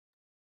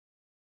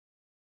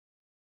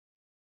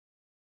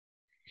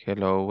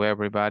Hello,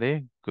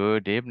 everybody.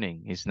 Good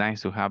evening. It's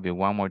nice to have you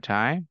one more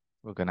time.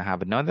 We're going to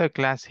have another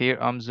class here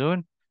on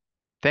Zoom.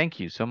 Thank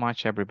you so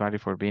much, everybody,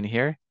 for being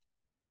here.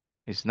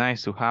 It's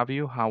nice to have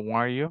you. How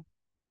are you?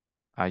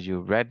 Are you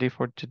ready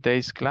for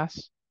today's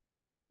class?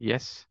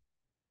 Yes.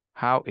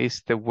 How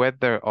is the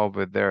weather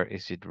over there?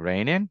 Is it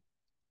raining?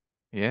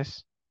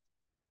 Yes.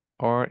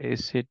 Or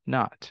is it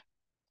not?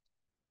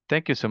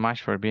 Thank you so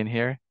much for being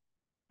here.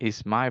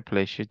 It's my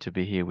pleasure to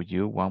be here with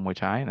you one more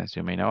time, as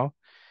you may know.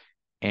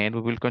 And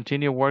we will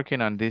continue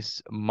working on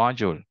this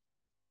module.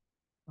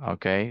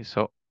 Okay,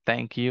 so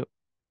thank you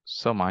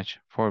so much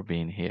for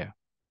being here.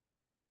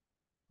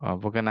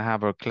 We're gonna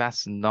have our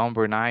class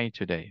number 9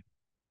 today.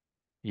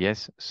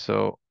 Yes,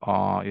 so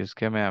just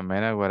give me a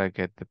minute while I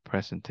get the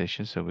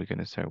presentation so we're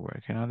gonna start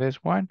working on this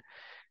one.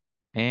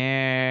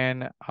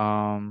 And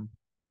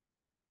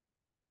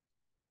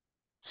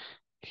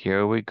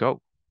here we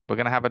go. We're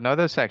gonna have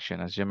another section,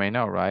 as you may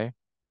know, right?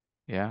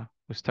 Yeah,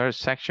 we start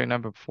section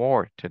number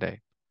 4 today.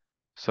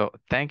 So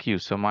thank you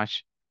so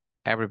much,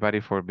 everybody,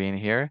 for being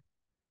here.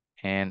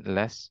 And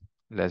let's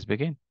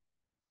begin.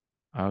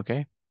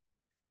 Okay.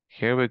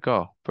 Here we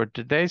go. For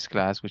today's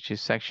class, which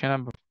is section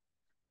number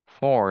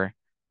 4,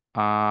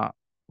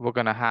 we're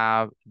gonna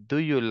have Do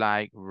You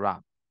Like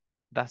Rap?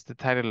 That's the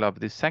title of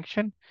this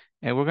section.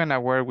 And we're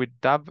gonna work with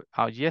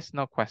yes,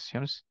 no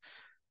questions,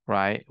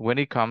 right? When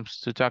it comes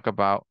to talk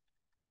about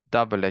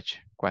double-edged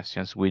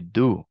questions with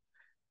do.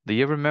 Do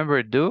you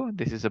remember do?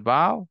 This is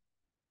about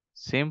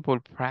simple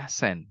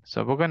present.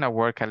 So we're gonna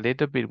work a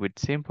little bit with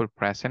simple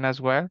present as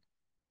well.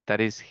 That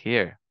is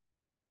here.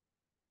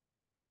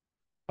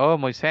 Oh,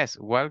 Moises,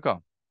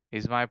 welcome.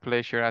 It's my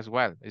pleasure as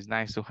well. It's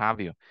nice to have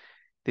you.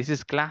 This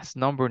is class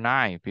number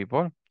 9,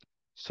 people.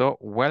 So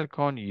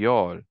welcome you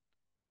all.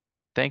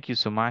 Thank you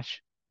so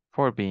much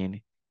for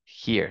being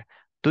here.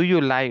 Do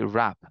you like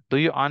rap? Do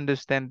you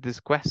understand this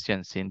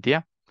question,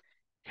 Cynthia?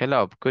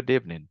 Hello, good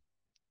evening.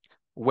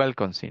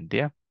 Welcome,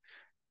 Cynthia.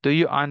 Do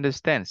you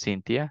understand,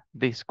 Cynthia,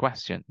 this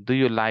question? Do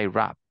you like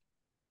rap?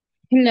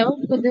 Hello,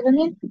 good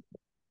evening.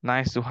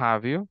 Nice to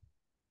have you.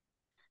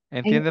 I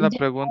Entiende la just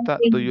pregunta,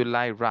 do you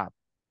like rap?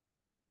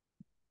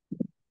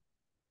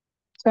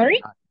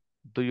 sorry?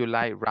 Do you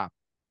like rap?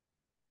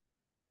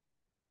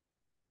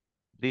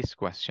 This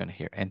question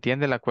here.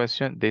 Entiende la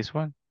question, this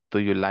one? Do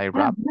you like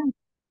rap? No.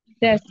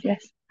 Yes,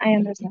 I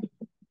understand.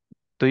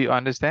 Do you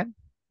understand?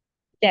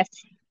 Yes.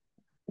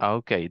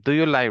 Okay. Do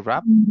you like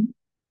rap? Mhm.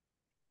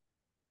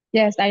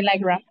 Yes, I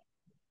like rap.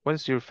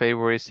 What's your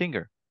favorite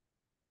singer?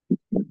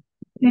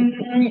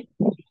 Mm,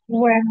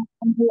 well,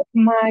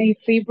 my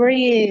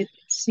favorite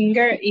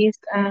singer is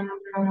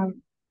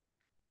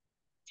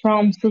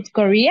from South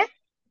Korea,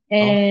 Oh,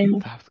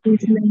 and South his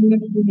Korea.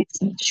 name is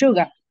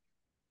Suga.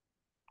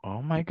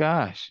 Oh my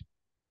gosh.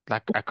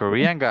 Like a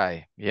Korean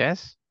guy.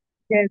 Yes?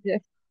 Yes.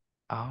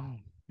 Oh,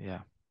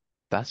 yeah.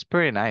 That's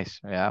pretty nice.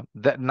 Yeah.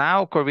 That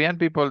now Korean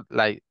people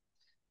like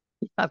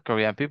not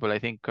Korean people, I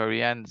think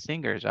Korean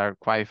singers are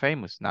quite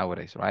famous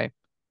nowadays, right?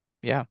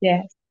 Yeah,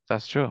 Yes.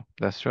 that's true.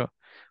 That's true.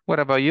 What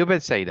about you,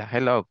 Betsaida?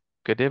 Hello.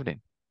 Good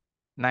evening.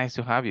 Nice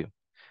to have you.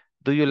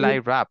 Do you Good.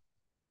 like rap?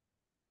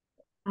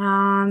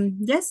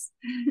 Yes.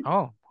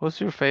 Oh, who's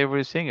your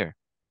favorite singer?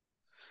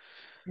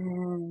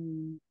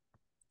 Um,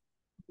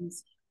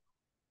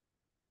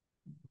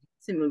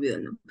 se me olvidó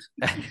el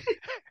nombre.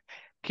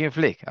 Kim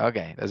Flick.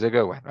 Okay, that's a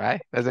good one,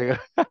 right? That's a good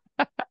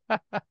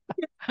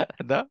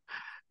No?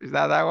 Is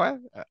that that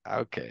one?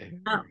 Okay.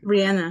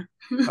 Rihanna.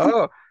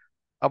 Oh,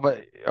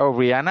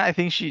 Rihanna, I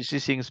think she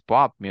sings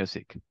pop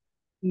music.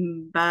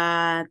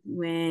 But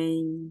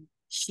when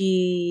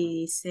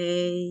she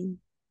say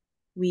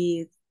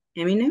with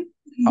Eminem,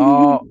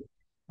 Oh,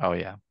 oh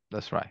yeah,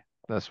 that's right.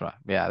 That's right.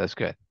 Yeah, that's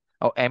good.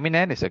 Oh,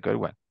 Eminem is a good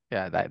one.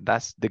 Yeah,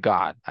 that's the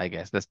God, I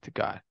guess. That's the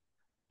God.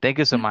 Thank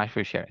you so much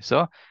for sharing.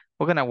 So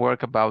we're gonna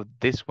work about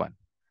this one.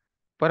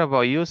 What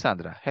about you,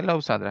 Sandra? Hello,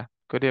 Sandra.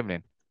 Good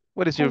evening.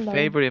 What is your Hello.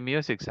 favorite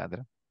music,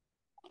 Sandra?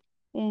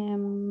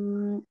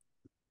 Um,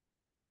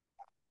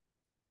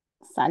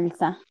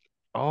 Salsa.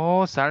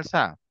 Oh,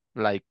 salsa,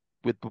 like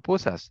with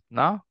pupusas,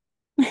 no?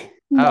 Oh,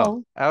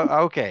 No,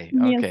 okay, okay.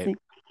 music.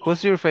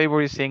 Who's your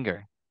favorite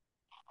singer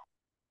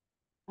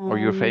or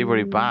your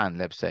favorite Um, band,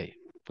 let's say?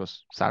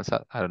 Because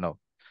salsa, I don't know.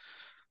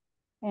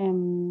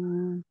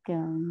 que,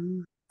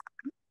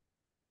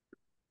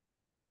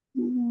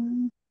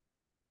 mm,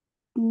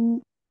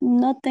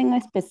 no tengo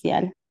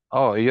especial.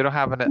 Oh, you don't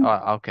have an,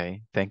 oh,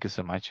 okay. Thank you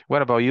so much.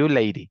 What about you,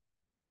 lady?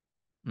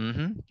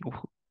 Mm-hmm.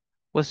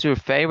 What's your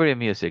favorite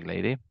music,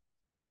 lady?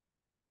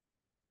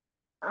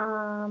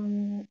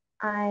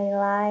 I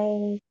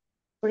like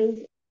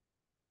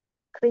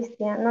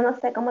Christian, no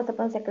sé cómo se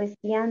pronuncia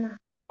cristiana,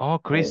 Oh, eh,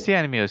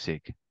 Christian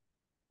music.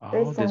 Oh,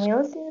 Christian that's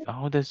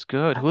music.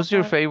 good. Uh, Who's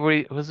your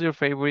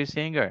favorite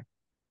singer?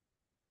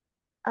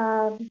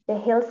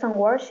 the Hills and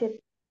Worship.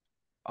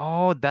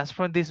 Oh, that's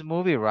from this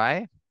movie,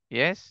 right?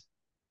 Yes?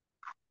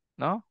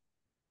 No?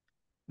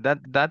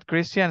 That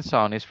Christian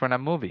song is from a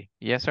movie.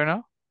 Yes or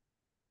no?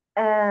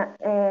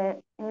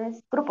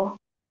 Es grupo.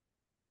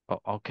 Oh,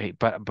 Okay,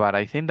 but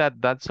I think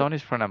that song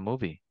is from a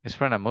movie. It's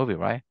from a movie,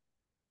 right?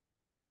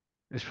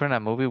 It's from a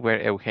movie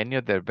where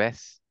Eugenio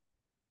Derbez,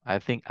 I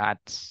think,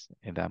 acts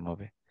in that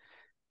movie.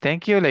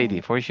 Thank you, lady,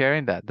 for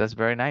sharing that. That's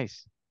very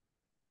nice.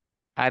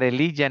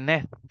 Arely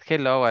Janet.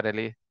 Hello,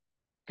 Arely.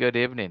 Good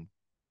evening.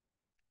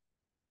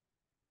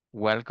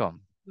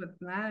 Welcome. Good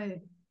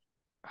night.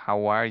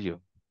 How are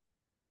you?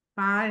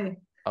 Fine.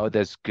 Oh,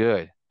 that's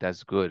good.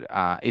 That's good.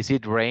 Is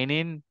it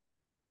raining?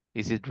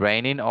 Is it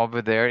raining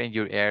over there in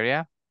your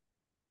area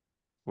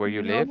where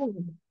you live? No,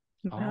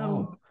 Oh,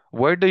 no.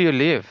 where do you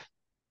live?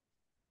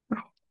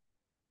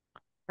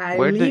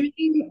 Where do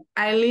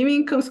I live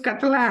in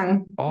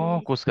Cuscatlán,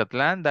 Oh,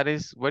 Cuscatlán,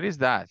 where is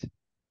that?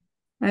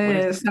 What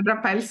is San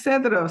Rafael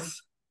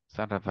Cedros.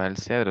 San Rafael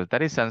Cedros?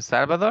 That is San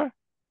Salvador?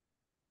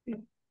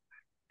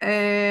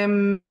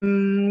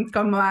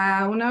 Como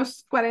a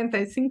unos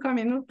 45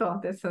 minutos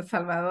de San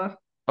Salvador.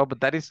 Oh, but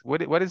that is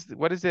what is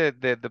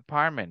the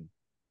department?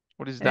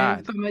 What is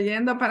that? Como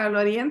yendo para el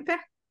oriente.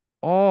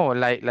 Oh,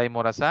 like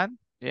Morazán?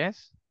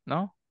 Yes?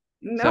 No?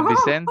 San No,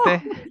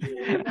 Vicente?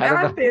 I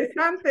don't know.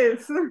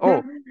 antes.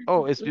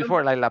 Oh, it's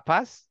before like La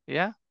Paz?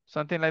 Yeah?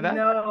 Something like that?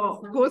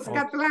 No, Oh,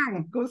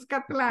 Cuscatlán.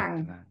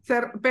 Cuscatlán.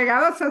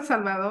 Pegado a San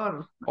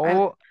Salvador.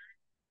 Oh,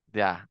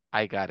 yeah,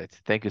 I got it.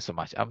 Thank you so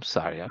much. I'm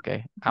sorry,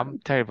 okay? I'm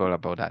terrible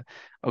about that.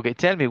 Okay,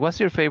 tell me, what's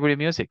your favorite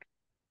music?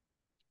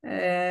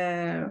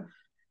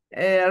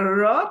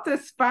 Rock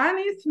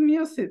Spanish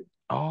music.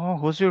 Oh,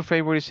 who's your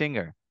favorite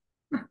singer?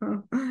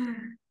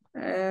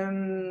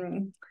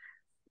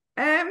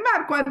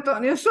 Marco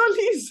Antonio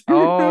Solís.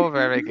 Oh,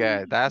 very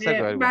good. That's a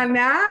good one.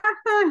 Maná.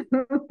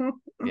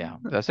 Yeah,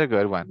 that's a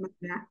good one.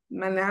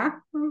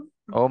 Maná.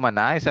 Oh,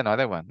 Mana is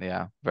another one.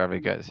 Yeah, very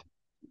good.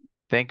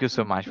 Thank you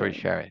so much for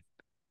sharing.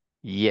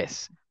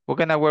 Yes, we're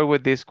gonna work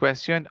with this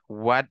question.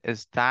 What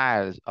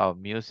styles of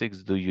music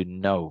do you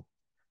know?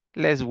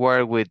 Let's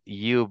work with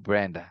you,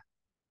 Brenda.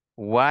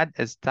 What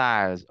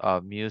styles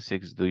of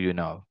music do you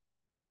know?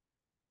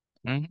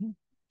 Mhm.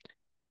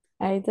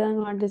 I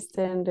don't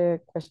understand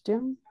the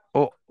question.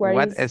 Oh, Where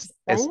what is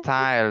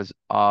styles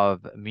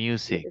of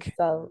music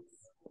styles?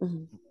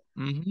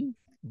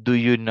 do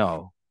you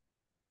know?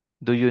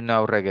 Do you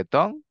know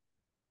reggaeton?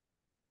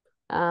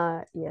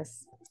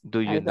 Yes. Do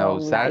you I know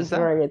don't like salsa?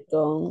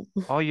 reggaeton.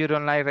 Oh, you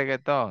don't like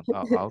reggaeton?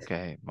 Oh,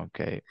 okay,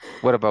 okay.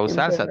 What about In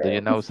salsa? Do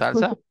you know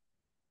salsa?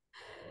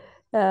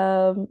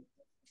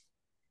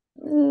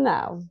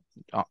 No,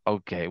 Oh,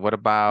 okay. What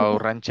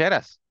about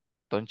rancheras?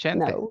 Don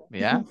Chente? no.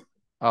 Yeah?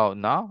 Oh,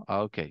 no?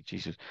 Okay,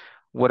 Jesus.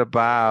 What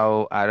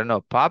about, I don't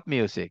know, pop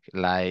music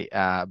like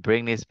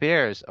Britney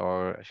Spears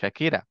or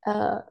Shakira?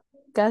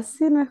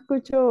 Casi no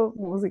escucho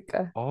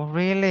música. Oh,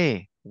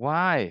 really?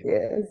 Why?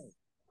 Yes.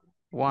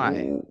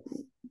 Why?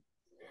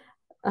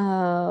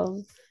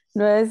 No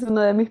es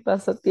uno de mis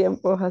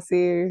pasatiempos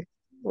así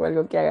o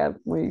algo que haga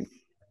muy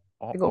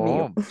Oh, algo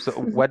mío. so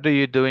what do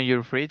you do in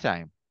your free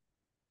time?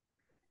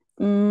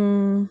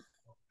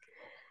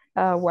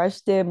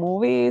 Watch the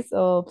movies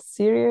or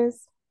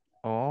series.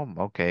 Oh,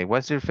 okay.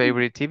 What's your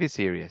favorite TV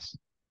series?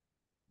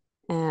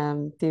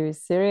 TV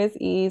series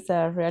is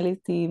a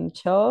reality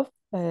show.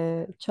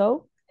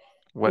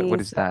 What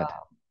is Is that?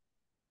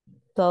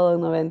 Todo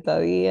en 90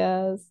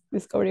 días.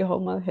 Discovery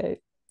Home and Health.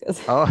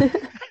 Oh,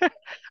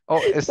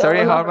 oh, a story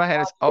Todos of los how my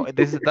head is. Oh,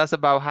 that's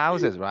about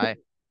houses, right?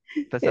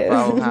 That's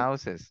about Yes.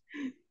 houses.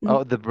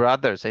 Oh, the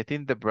brothers. I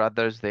think the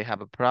brothers they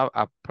have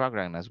a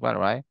program as well,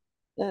 right?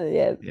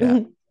 Yes. Yeah.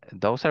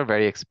 Those are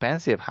very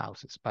expensive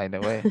houses, by the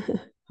way.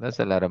 There's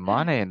a lot of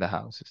money in the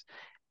houses.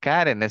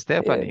 Karen,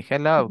 Stephanie, Yes.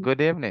 hello,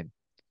 good evening.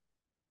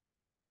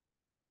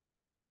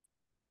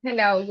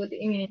 Hello, good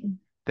evening.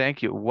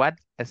 Thank you. What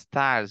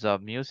styles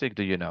of music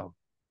do you know?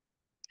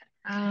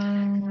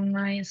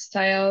 My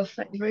style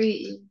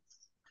favorite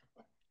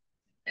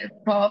is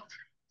pop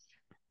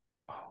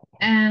Oh,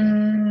 okay.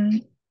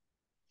 and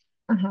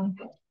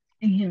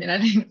in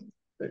general.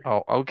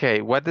 Oh,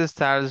 okay. What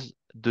styles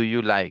do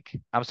you like?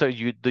 I'm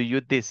sorry, do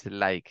you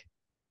dislike?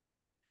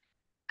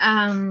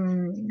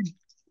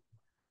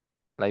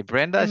 Like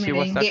Brenda, she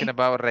was talking Merengue.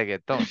 about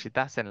reggaeton. She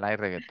doesn't like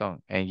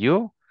reggaeton. And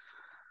you?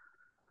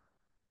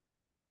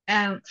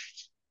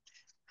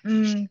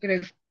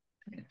 Creo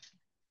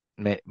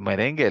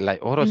Merengue, like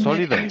oro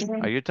sólido.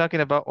 Are you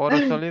talking about oro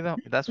sólido?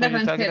 That's la what you're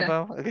talking ranchera.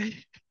 about?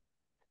 Okay.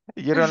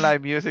 You don't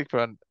like music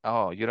from,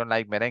 oh, you don't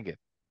like merengue,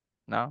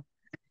 no?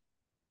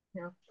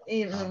 No.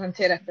 Y la Oh,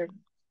 ranchera, pero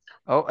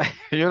oh,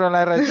 you don't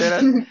like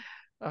rancheras?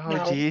 Oh,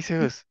 no.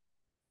 Jesus.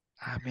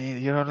 I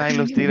mean, you don't like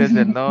Los Tigres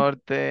del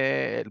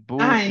Norte, el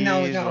Ay,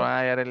 no, Bookies, no.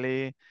 right,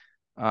 Arely?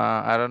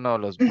 I don't know,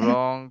 Los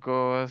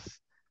Broncos,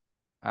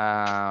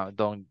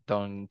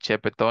 Don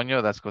Chepe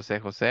Toño, that's Jose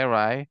Jose,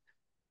 right?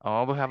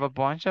 Oh, we have a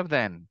bunch of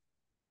them.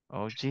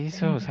 Oh,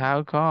 Jesus,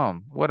 how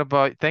come? What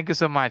about, thank you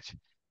so much,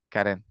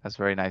 Karen. That's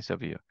very nice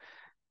of you.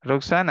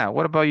 Roxana,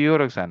 what about you,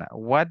 Roxana?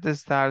 What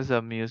styles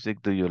of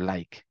music do you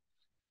like?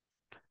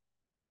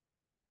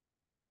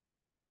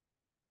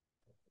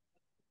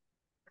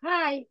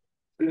 Hi.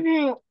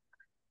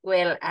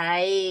 Well,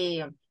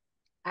 I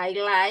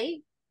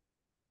like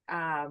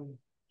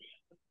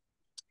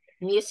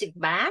music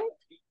band,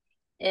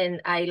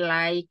 and I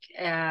like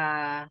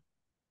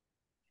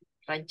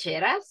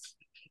rancheras.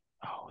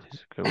 Oh, this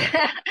is a good one.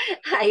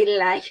 I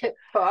like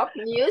pop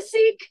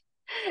music.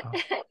 Oh.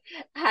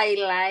 I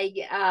like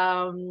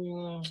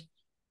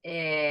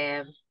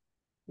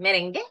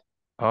merengue.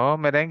 Oh,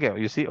 merengue.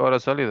 You see, oro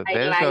sólido. I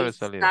There's oro like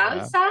sólido.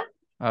 Yeah. salsa.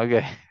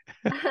 Okay.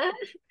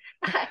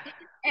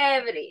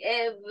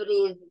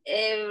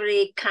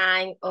 every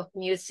kind of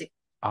music.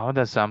 Oh,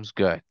 that sounds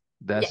good.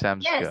 That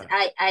sounds Yes, good.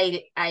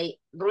 I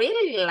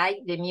really like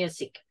the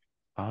music.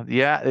 Oh,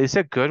 yeah, it's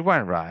a good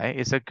one, right?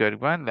 It's a good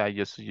one that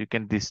you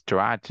can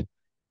distract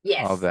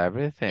Yes. of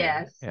everything.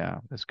 Yes. Yeah,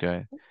 that's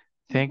good.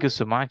 Thank you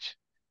so much.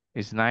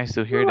 It's nice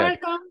to hear You're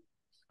that. welcome.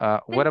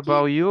 What Thank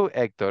about you,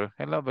 Hector?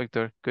 Hello,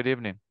 Hector. Good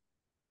evening.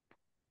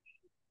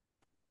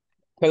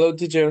 Hello,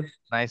 teacher.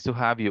 Nice to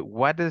have you.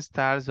 What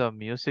styles of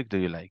music do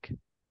you like?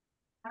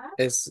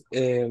 It's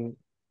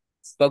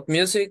pop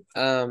music,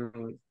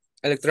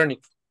 electronic.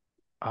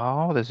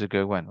 Oh, that's a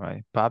good one,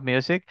 right? Pop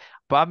music.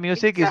 Pop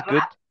music is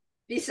good.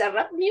 Pizza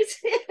rap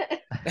music.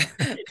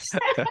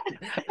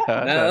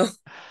 No,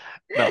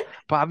 no.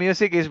 Pop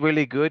music is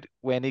really good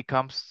when it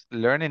comes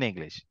learning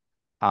English.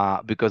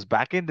 Because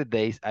back in the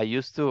days, I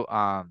used to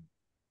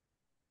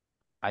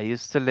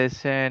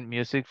listen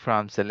music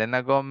from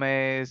Selena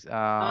Gomez,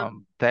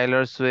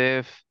 Taylor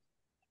Swift,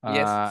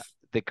 Yes.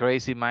 the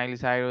crazy Miley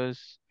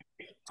Cyrus.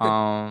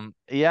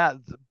 Yeah,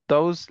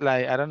 those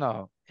like I don't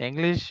know,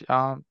 English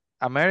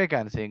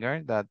American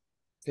singer that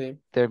Okay.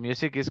 their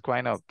music is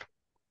kind of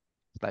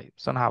like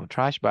somehow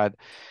trash, but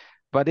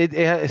it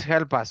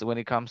helps us when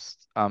it comes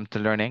to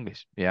learn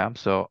English. Yeah.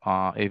 So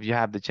if you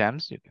have the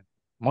chance, you can.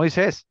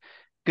 Moises,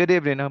 good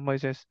evening,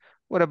 Moises.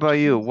 What about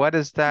you? What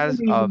styles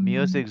of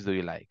music do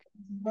you like?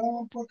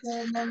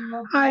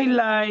 I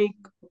like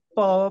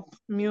pop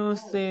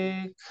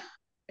music,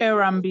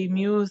 R&B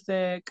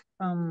music,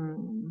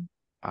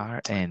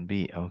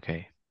 R&B,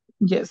 okay.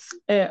 yes,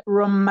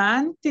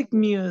 romantic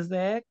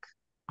music.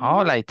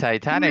 Oh, like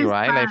Titanic, In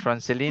right? Like Spanish, from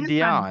Celine in Spanish,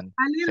 Dion.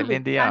 a little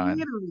Celine bit, a Dion.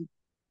 little bit,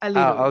 a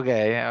little Oh, bit.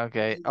 okay,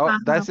 okay. Oh, Uh-huh.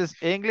 that's just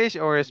English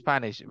or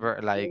Spanish?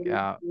 Like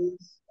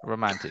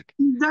romantic.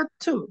 That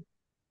too.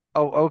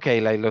 Oh, okay,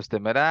 like Los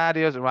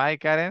Temerarios, right,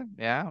 Karen?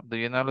 Yeah. Do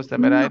you know Los No,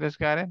 Temerarios,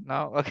 Karen?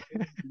 No, okay.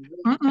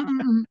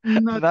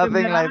 no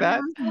Nothing like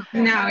that.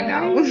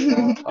 No.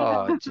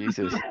 Oh,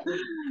 Jesus.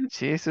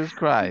 Jesus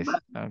Christ.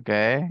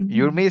 Okay.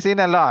 You're Mhm. missing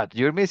a lot.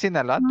 You're missing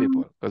a lot,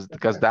 people,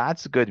 because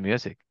that's good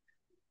music.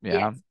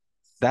 Yeah. Yes.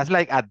 That's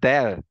like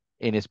Adele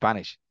in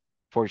Spanish,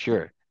 for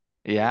sure.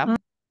 Yeah.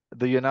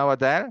 Do you know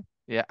Adele?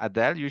 Yeah,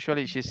 Adele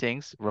usually she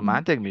sings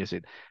romantic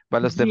music,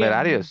 but Los Yeah.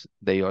 Temerarios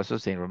they also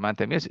sing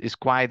romantic music. It's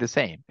quite the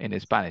same in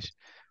Spanish.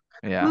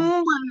 Yeah.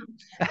 Well,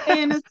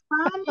 in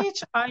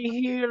Spanish, I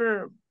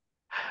hear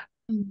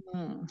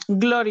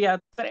Gloria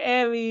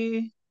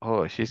Trevi,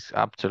 Oh, she's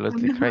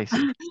absolutely crazy.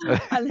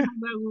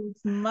 Alejandra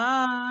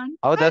Guzman.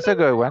 Oh, I that's a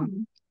good don't one.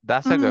 know.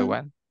 That's a good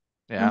one.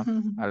 Yeah,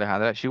 Mhm.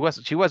 Alejandra.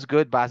 She was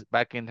good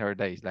back in her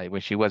days, like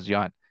when she was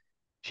young.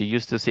 She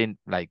used to sing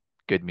like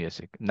good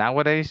music.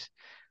 Nowadays,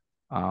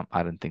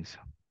 I don't think so.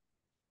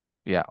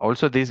 Yeah.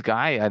 Also, this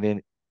guy, I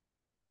mean,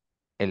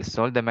 El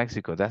Sol de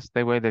Mexico. That's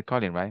the way they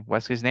call him, right?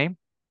 What's his name?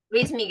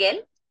 Luis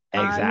Miguel.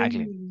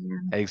 Exactly.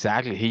 Yeah.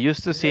 Exactly. He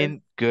used to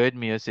sing good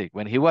music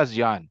when he was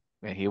young,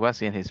 when he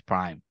was in his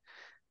prime.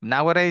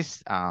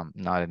 Nowadays,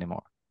 not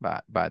anymore.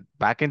 But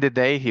back in the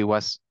day, he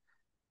was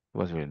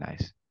really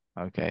nice.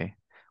 Okay.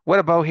 What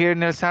about here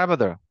in El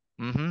Salvador?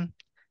 Mm-hmm.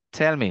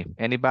 Tell me,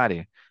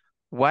 anybody,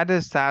 what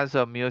styles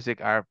of music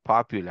are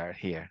popular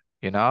here?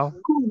 You know?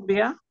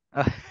 Cumbia.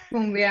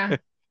 Cumbia.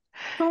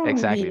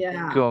 Exactly.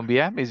 Cumbia.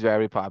 Cumbia is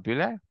very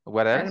popular.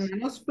 What else?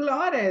 Hermanos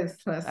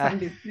Flores, San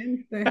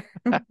Vicente.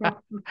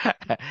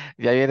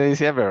 Ya viene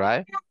diciembre,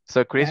 right? So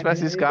Ya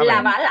Christmas is viene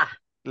La coming. diciembre. bala.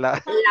 La-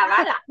 La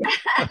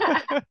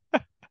bala.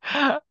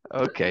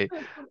 Okay.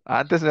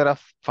 Antes era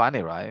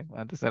funny, right?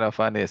 Antes era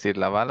funny decir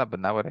la bala, but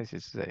nowadays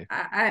it's safe.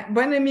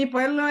 Bueno, en mi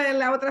pueblo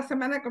la otra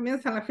semana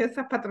comienzan las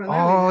fiestas patronales.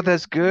 Oh,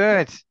 that's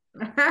good.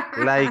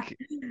 Like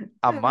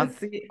a month.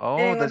 Sí, Oh,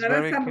 en that's honor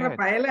a very San good.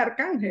 Rafael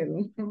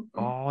Arcángel.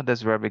 Oh,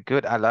 that's very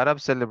good. A lot of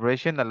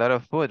celebration, a lot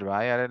of food,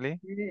 right, Arely?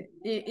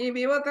 Y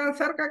vivo tan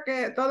cerca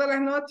que todas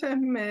las noches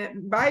me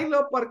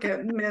bailo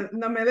porque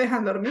no me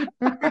dejan dormir.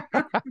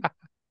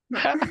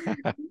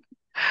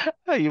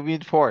 You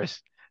mean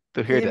force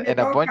to hear Y that. And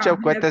a bunch of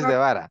cuetes de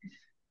vara.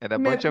 And a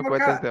me bunch of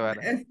cuetes de toca,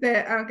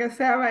 vara. aunque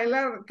sea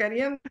bailar,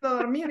 queriendo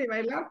dormir y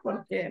bailar,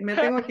 porque me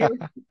tengo que ir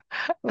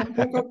un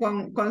poco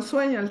con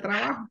sueño al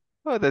trabajo.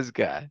 Oh, that's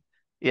good.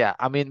 Yeah,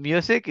 I mean,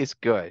 music is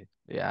good.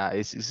 Yeah,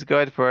 it's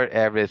good for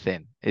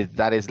everything.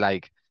 That is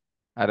like,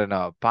 I don't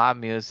know, pop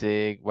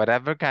music,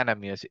 whatever kind of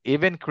music,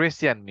 even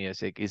Christian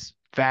music is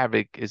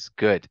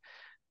good.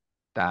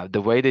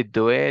 The way they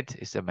do it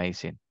is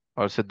amazing.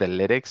 Also, the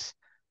lyrics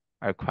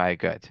are quite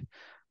good.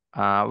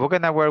 We're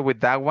gonna work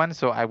with that one,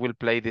 so I will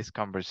play this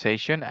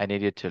conversation. I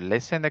need you to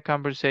listen the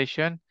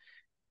conversation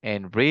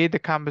and read the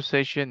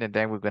conversation, and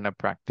then we're gonna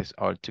practice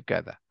all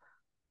together.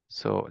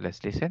 So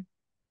let's listen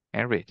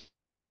and read.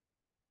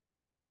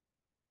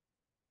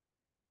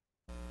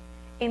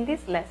 In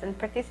this lesson,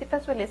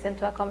 participants will listen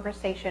to a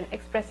conversation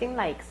expressing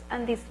likes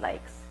and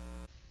dislikes.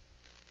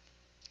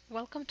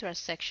 Welcome to our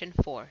section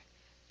 4.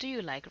 Do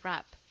you like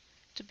rap?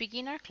 To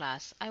begin our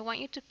class, I want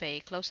you to pay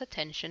close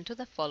attention to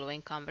the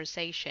following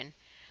conversation.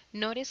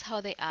 Notice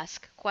how they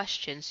ask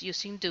questions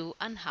using do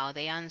and how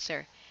they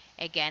answer.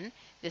 Again,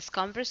 this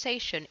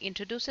conversation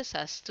introduces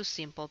us to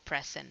simple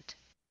present.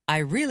 I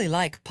really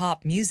like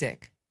pop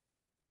music.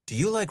 Do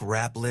you like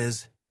rap,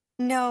 Liz?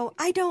 No,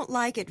 I don't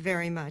like it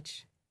very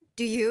much.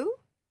 Do you?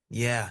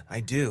 Yeah,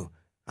 I do.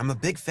 I'm a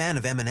big fan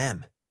of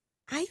Eminem.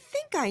 I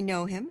think I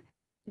know him.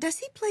 Does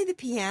he play the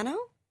piano?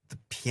 The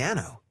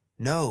piano?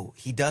 No,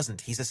 he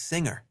doesn't. He's a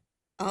singer.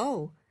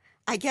 Oh,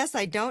 I guess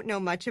I don't know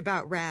much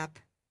about rap.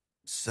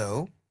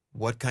 So,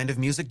 what kind of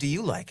music do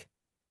you like?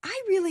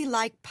 I really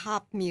like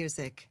pop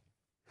music.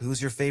 Who's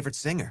your favorite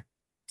singer?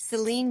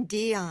 Celine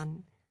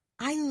Dion.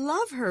 I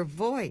love her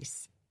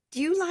voice.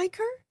 Do you like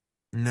her?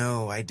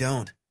 No, I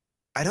don't.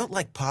 I don't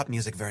like pop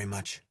music very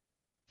much.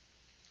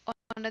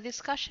 On the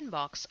discussion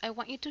box, I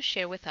want you to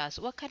share with us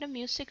what kind of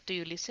music do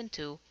you listen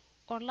to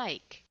or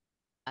like.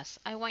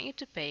 I want you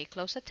to pay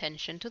close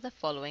attention to the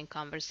following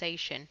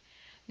conversation.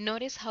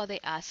 Notice how they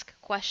ask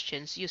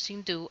questions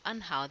using do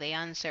and how they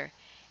answer.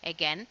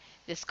 Again,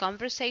 this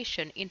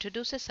conversation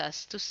introduces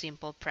us to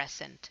simple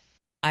present.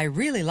 I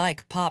really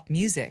like pop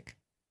music.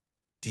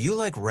 Do you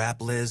like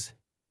rap, Liz?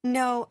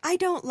 No, I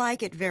don't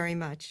like it very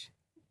much.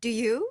 Do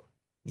you?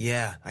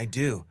 Yeah, I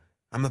do.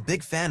 I'm a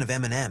big fan of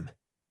Eminem.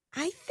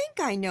 I think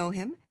I know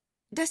him.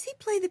 Does he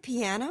play the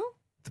piano?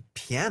 The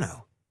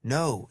piano?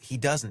 No, he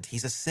doesn't.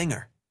 He's a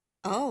singer.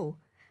 Oh,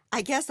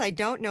 I guess I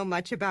don't know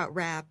much about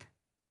rap.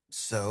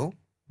 So,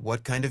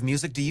 what kind of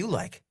music do you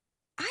like?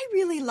 I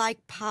really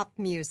like pop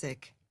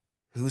music.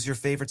 Who's your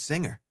favorite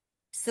singer?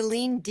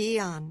 Celine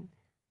Dion.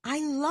 I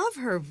love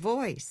her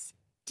voice.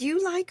 Do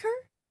you like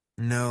her?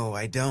 No,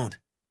 I don't.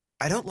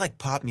 I don't like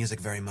pop music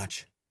very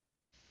much.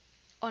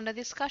 On the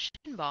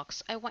discussion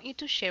box, I want you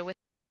to share with.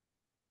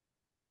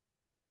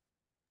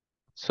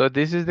 So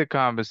this is the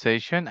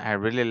conversation. I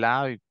really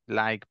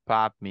like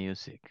pop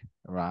music,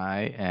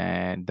 right?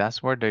 And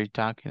that's what they're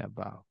talking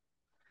about.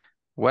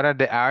 What are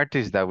the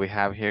artists that we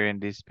have here in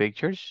these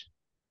pictures?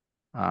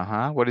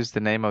 What is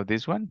the name of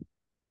this one?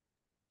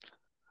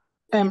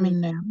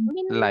 Eminem.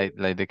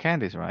 Like the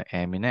candies, right?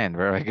 Eminem,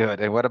 very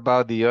good. And what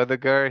about the other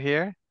girl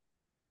here?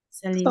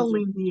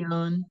 Celine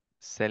Dion.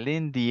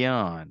 Celine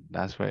Dion,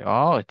 that's right.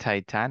 Oh,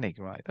 Titanic,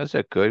 right? That's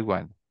a good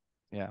one.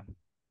 Yeah.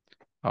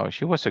 Oh,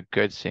 she was a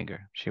good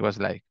singer. She was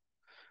like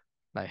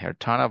her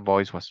tone of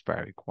voice was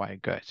very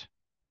quite good.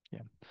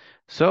 Yeah.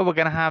 So we're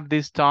gonna have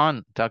this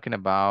tone talking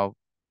about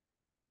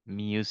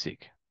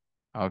music.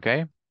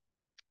 Okay.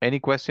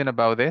 Any question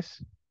about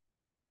this?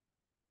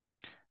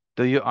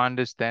 Do you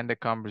understand the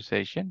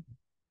conversation?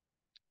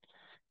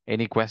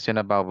 Any question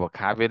about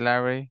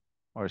vocabulary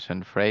or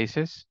some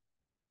phrases?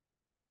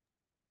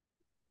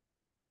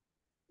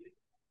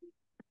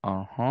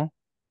 Uh-huh.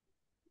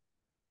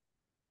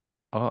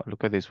 Oh,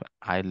 look at this one.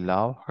 I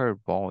love her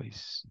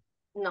voice.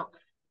 No.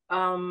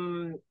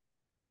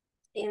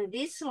 In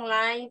this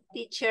line,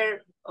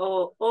 teacher,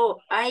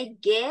 I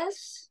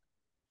guess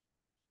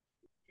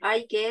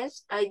I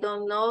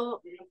don't know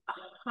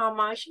how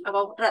much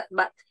about that,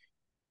 but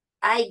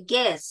I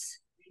guess.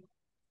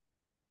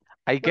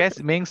 I guess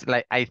means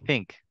like I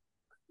think.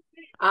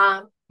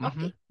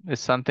 Okay.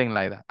 It's something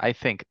like that. I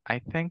think.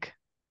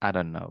 I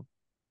don't know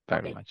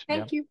very Okay. much.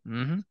 Thank you.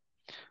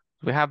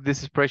 We have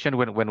this expression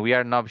when we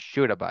are not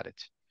sure about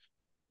it.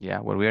 Yeah,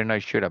 when we are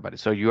not sure about it.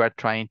 So you are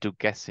trying to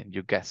guessing.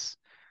 You guess.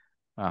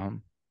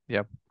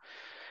 Yep.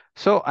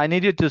 So I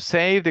need you to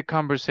save the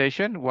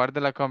conversation.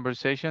 Guarda la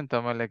conversation.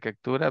 Toma la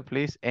captura,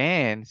 please.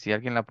 And si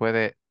alguien la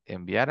puede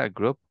enviar al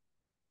group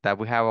that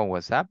we have on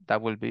WhatsApp,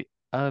 that will be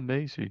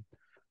amazing.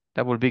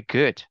 That will be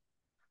good.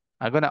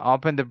 I'm going to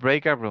open the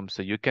breakout room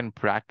so you can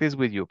practice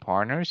with your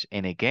partners.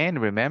 And again,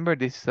 remember,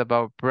 this is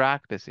about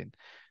practicing.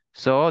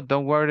 So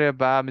don't worry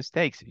about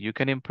mistakes. You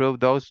can improve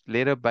those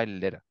little by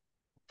little.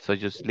 So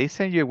just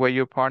listen to where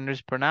your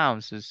partners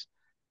pronounces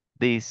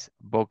this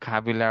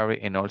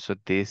vocabulary and also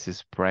these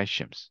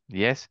expressions.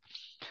 Yes,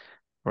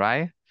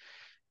 right?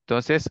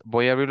 Entonces,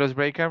 voy a abrir los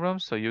breakout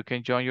rooms so you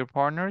can join your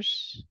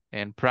partners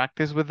and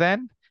practice with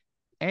them.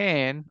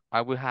 And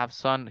I will have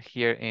some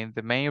here in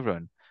the main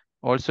room.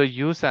 Also,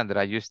 you,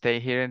 Sandra, you stay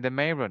here in the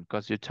main room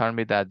because you told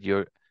me that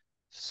your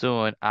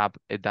Zoom app,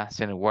 it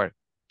doesn't work.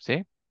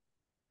 ¿Sí?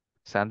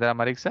 Sandra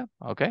Marixa,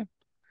 okay.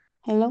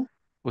 Hello.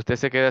 Usted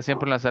se queda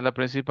siempre en la sala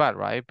principal,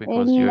 right?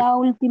 Because La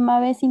última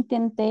vez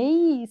intenté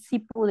y sí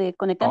pude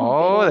conectarme,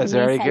 Oh, that's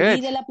very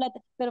good.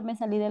 pero me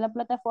salí de la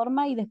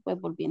plataforma y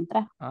después volví a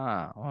entrar.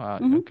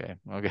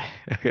 Okay.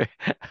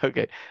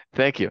 Okay.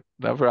 Thank you.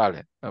 No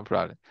problem.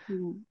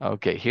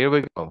 Okay, here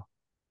we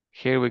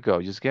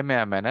go. Just give me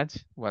a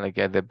minute while I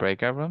get the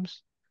breakout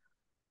rooms.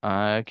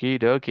 Okie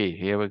dokie.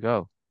 Here we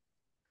go.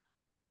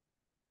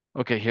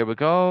 Okay, here we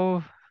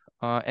go.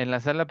 En la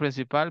sala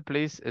principal,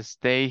 please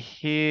stay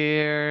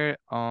here.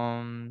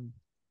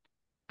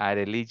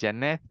 Arely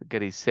Janet,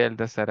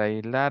 Griselda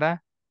Saray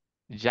Lara,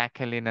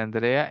 Jacqueline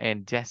Andrea,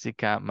 and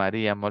Jessica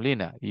Maria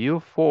Molina. You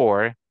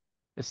four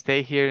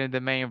stay here in the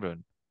main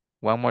room.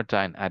 One more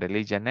time.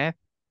 Arely Janet,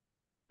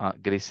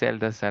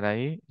 Griselda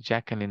Sarai,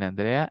 Jacqueline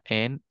Andrea,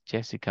 and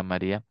Jessica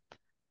Maria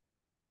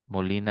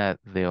Molina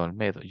de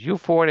Olmedo. You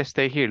four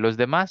stay here. Los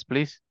demás,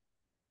 please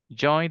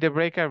join the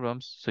breakout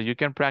rooms so you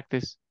can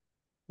practice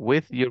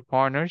with your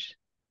partners.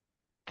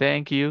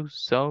 Thank you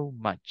so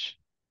much.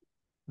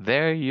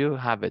 There you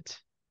have it.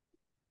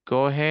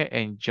 Go ahead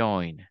and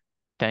join.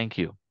 Thank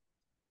you.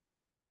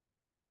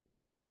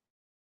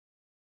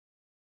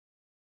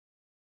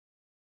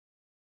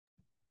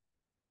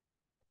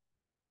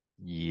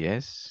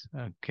 Yes,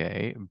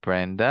 okay.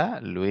 Brenda,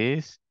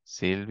 Luis,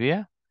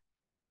 Sylvia,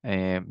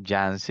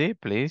 Jancy,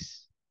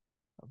 please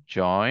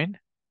join.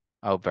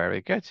 Oh,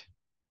 very good.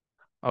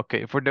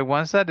 Okay, for the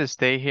ones that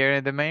stay here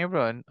in the main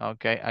room,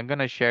 okay, I'm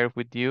gonna share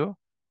with you.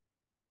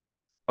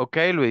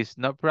 Okay, Luis,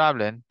 no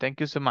problem.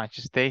 Thank you so much.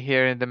 Stay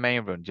here in the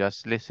main room.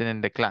 Just listen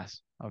in the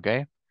class,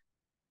 okay?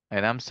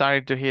 And I'm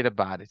sorry to hear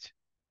about it.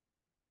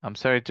 I'm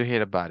sorry to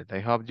hear about it. I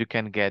hope you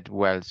can get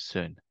well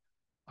soon.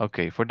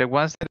 Okay, for the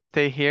ones that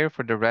stay here,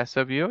 for the rest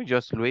of you,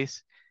 just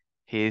Luis,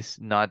 he's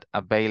not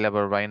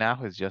available right now.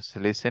 He's just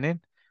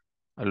listening.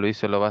 Luis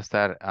solo va a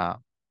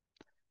estar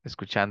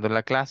escuchando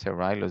la clase,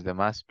 right? Los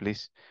demás,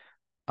 please,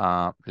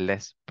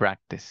 let's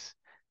practice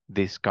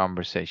this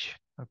conversation.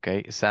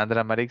 Okay,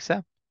 Sandra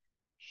Marixa,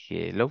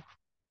 hello.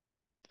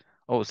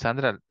 Oh,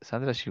 Sandra,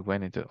 she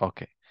went into,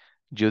 okay.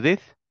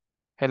 Judith,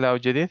 hello,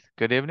 Judith,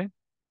 good evening.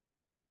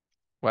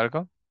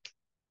 Welcome.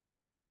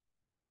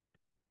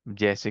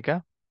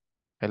 Jessica,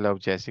 hello,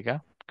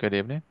 Jessica, good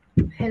evening.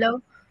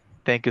 Hello.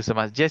 Thank you so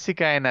much.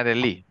 Jessica and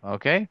Arely,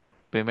 okay?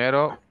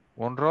 Primero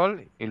un rol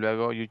y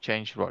luego you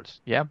change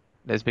roles. Yeah,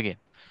 let's begin.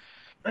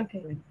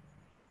 Okay.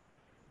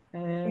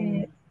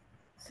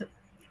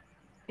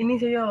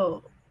 Inicio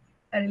yo,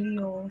 Arely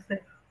o usted.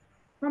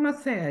 Como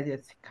sea,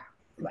 Jessica.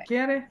 Si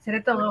quiere.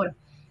 Seré todo ahora.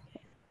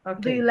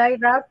 Okay. Do you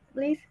like rap,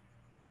 please?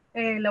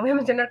 La voy a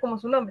mencionar como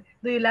su nombre.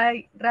 Do you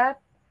like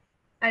rap,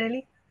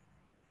 Arely?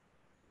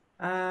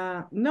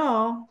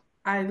 No,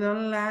 I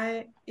don't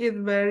like it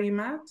very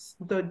much.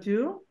 Do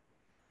you?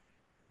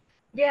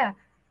 Yeah,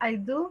 I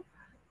do.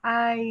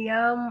 I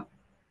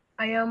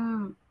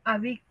am a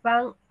big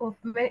fan of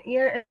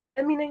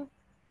Eminem.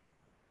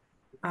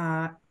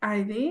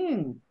 I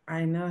didn't.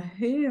 I know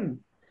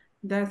him.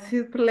 Does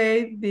he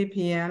play the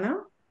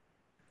piano?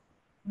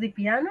 The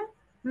piano?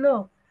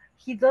 No,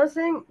 he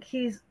doesn't.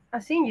 He's a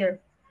singer.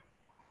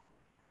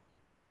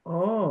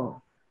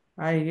 Oh,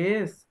 I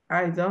guess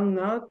I don't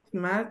know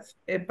much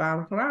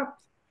about rap.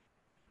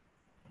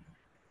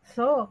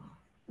 So,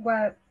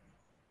 what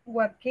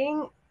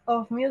kind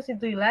of music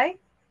do you like?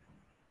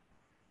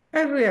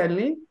 I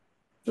really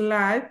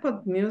like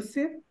pop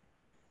music.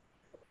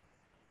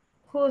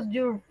 Who's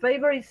your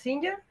favorite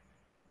singer?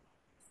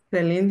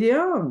 Celine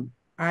Dion.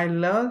 I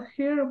love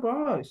her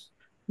voice.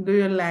 Do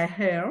you like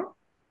her?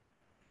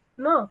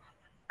 No,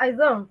 I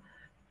don't.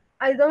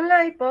 I don't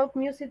like pop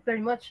music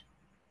very much.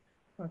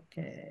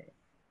 Okay.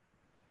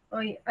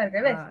 Oye, al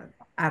revés.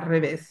 Al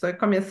revés, hoy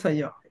comienzo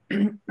yo.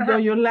 Do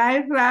you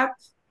like rap,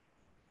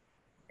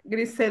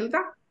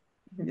 Griselda?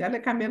 Ya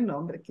le cambié el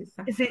nombre,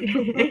 quizá. Sí,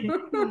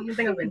 no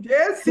tengo pena.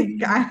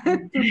 Jessica.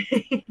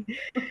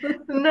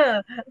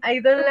 No, I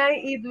don't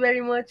like it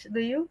very much. Do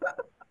you?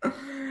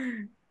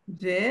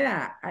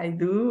 Yeah, I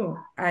do.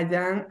 I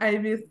am a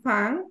big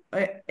fan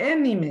of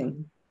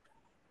Eminem.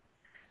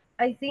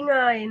 I think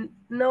I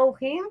know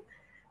him.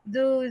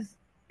 Does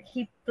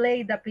he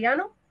play the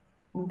piano?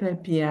 The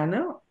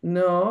piano?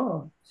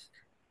 No.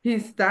 He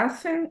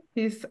doesn't.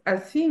 He's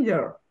a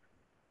singer.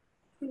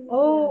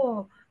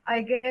 Oh,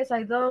 I guess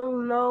I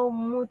don't know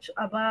much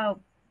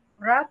about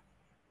rap.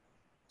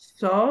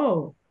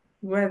 So,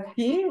 what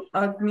kind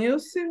of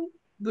music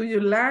do you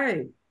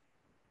like?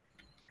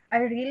 I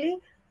really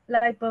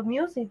like pop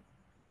music.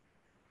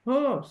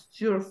 Who's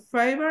your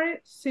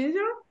favorite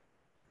singer?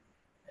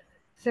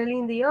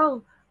 Celine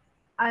Dion.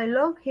 I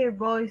love her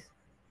voice.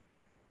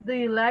 Do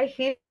you like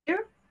her?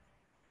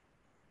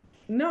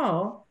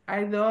 No,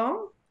 I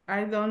don't.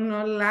 I don't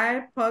know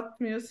like pop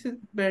music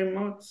very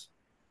much.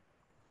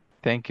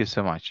 Thank you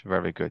so much.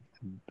 Very good.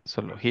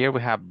 So here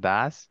we have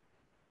das,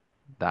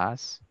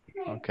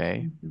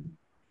 okay.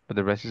 But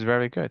the rest is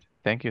very good.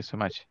 Thank you so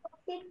much.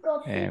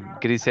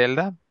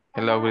 Griselda,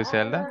 hello,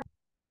 Griselda.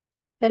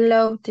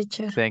 Hello,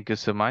 teacher. Thank you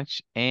so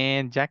much.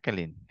 And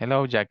Jacqueline,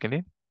 hello,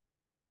 Jacqueline.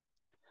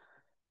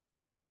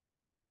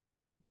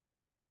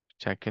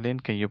 Jacqueline,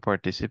 can you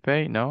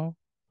participate? No?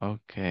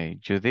 Okay.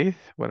 Judith,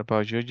 what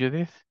about you,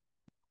 Judith?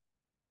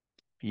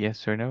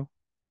 Yes or no?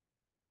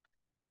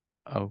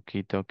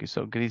 Okie dokie.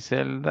 So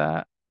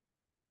Griselda,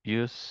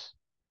 you're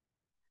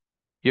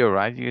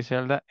right,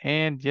 Griselda.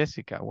 And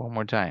Jessica, one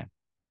more time.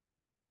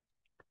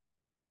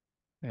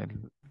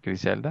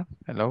 Griselda,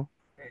 hello.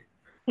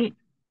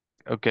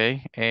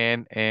 Okay,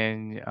 and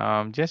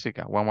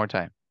Jessica, one more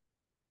time.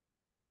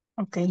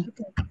 Okay.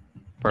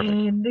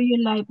 Perfect. Do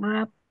you like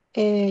rap,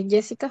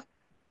 Jessica?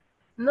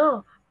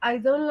 No, I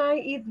don't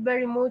like it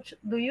very much.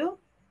 Do you?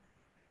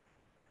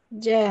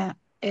 Yeah,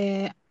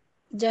 yeah,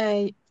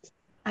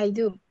 I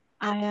do.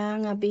 I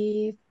am a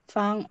big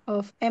fan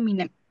of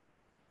Eminem.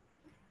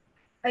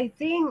 I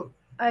think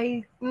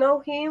I know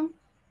him.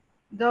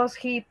 Does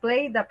he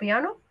play the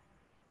piano?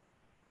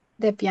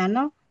 The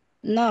piano?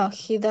 No,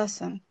 he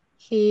doesn't.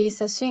 He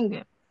is a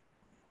singer.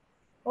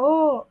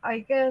 Oh, I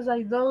guess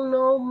I don't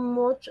know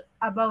much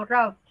about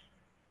rap.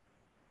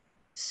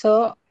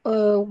 So,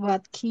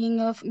 what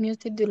kind of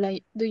music do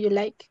you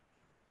like?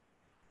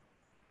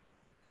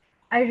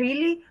 I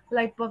really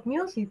like pop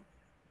music.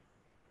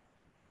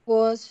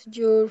 What's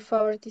your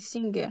favorite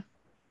singer?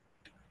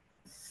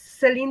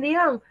 Celine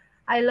Dion.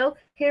 I love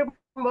her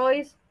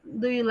voice.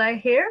 Do you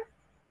like her?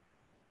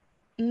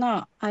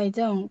 No, I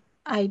don't.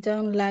 I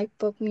don't like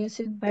pop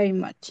music very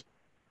much.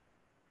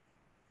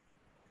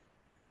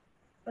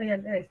 Oh, yeah,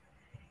 there is.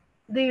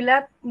 Do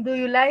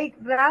you like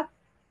rap,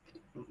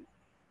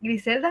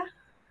 Griselda?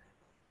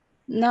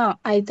 No,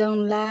 I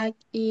don't like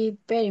it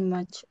very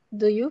much.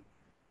 Do you?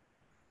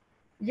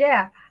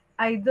 Yeah,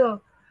 I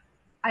do.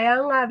 I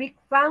am a big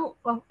fan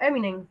of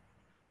Eminem.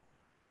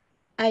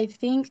 I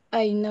think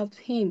I know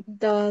him.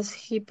 Does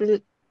he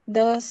play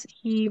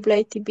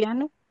the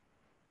piano?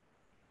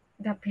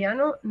 The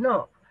piano?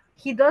 No,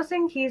 he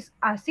doesn't. He's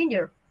a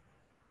singer.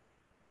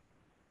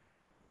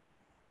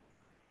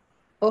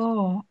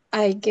 Oh,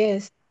 I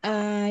guess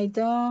I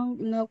don't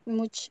know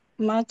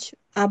much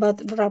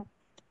about rap.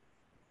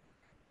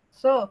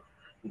 So,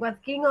 what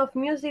kind of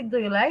music do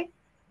you like?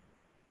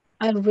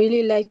 I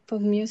really like pop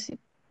music.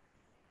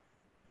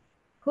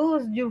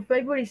 Who's your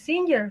favorite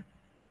singer?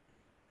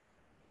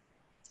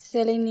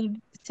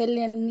 Celine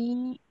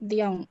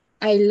Dion.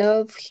 I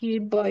love her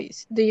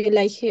voice. Do you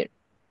like her?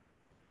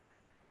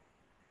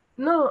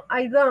 No,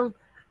 I don't.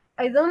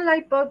 I don't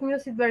like pop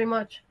music very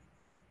much.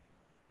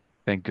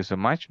 Thank you so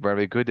much.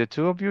 Very good. The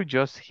two of you,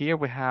 just here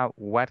we have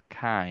what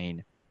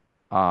kind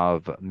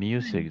of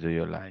music do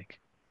you like?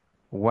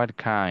 What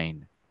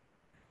kind?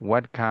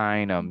 What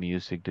kind of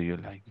music do you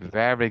like?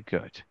 Very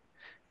good.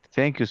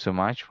 Thank you so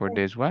much for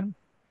this one.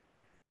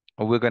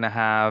 We're gonna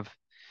have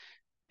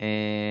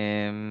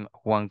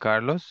Juan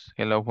Carlos.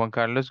 Hello, Juan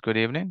Carlos. Good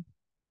evening.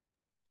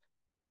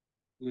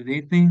 Good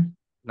evening.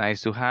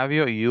 Nice to have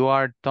you. You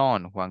are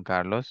Ton, Juan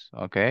Carlos.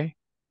 Okay.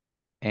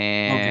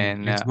 Okay,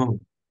 And let's go.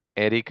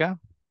 Erika.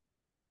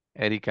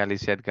 Erika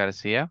Lizette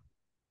Garcia.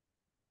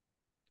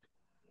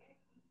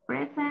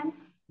 Present.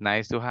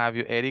 Nice to have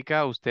you,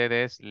 Erika. Usted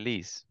es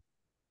Liz.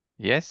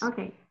 Yes?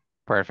 Okay.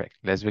 Perfect.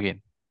 Let's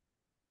begin.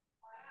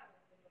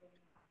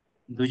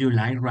 Do you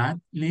like rap,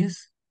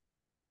 Liz?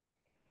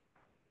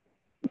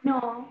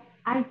 No,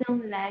 I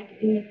don't like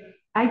it.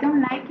 I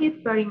don't like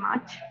it very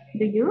much.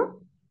 Do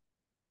you?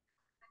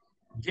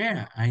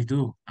 Yeah, I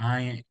do.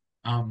 I'm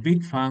a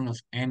big fan of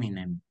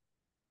Eminem.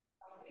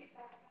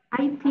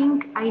 I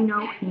think I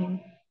know him.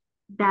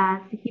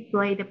 Does he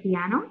play the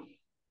piano?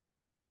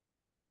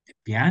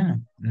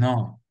 Piano?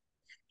 No,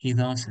 he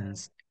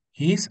doesn't.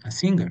 He's a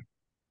singer.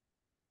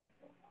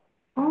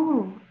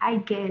 Oh, I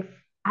guess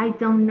I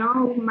don't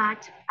know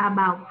much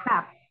about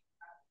rap.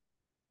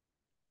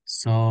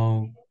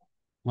 So,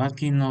 what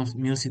kind of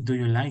music do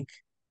you like?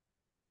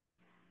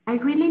 I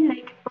really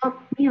like pop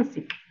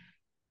music.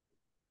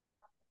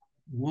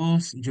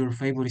 Who's your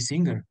favorite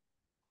singer?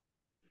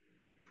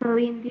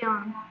 Celine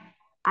Dion.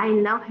 I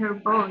love her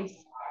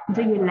voice.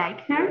 Do you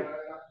like her?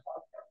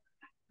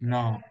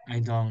 No, I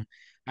don't.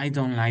 I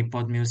don't like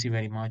pop music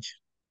very much.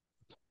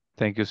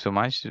 Thank you so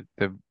much.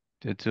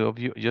 The two of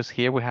you. Just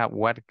here we have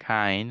what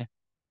kind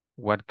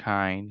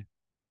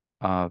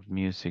of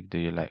music do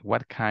you like?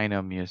 What kind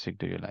of music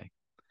do you like?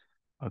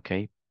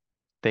 Okay.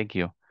 Thank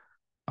you.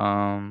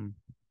 Let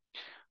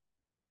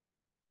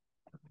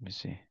me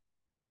see.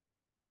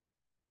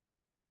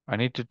 I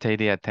need to take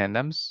the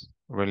attendance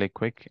really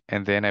quick,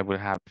 and then I will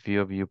have a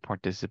few of you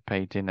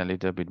participating a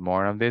little bit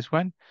more on this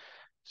one.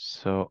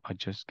 So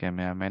just give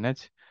me a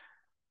minute.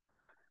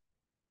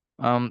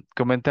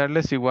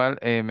 Comentarles igual,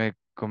 me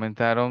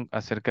comentaron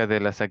acerca de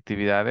las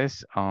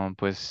actividades,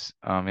 pues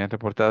me han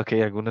reportado que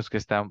hay algunos que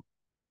están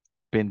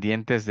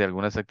pendientes de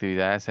algunas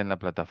actividades en la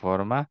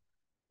plataforma.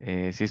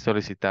 Sí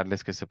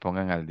solicitarles que se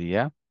pongan al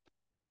día,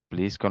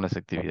 please, con las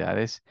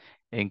actividades.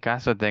 En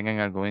caso tengan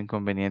algún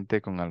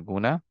inconveniente con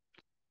alguna,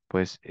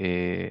 pues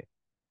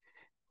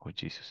oh,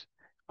 Jesus.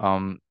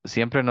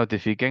 Siempre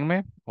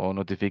notifíquenme o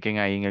notifiquen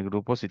ahí en el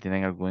grupo si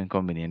tienen algún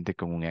inconveniente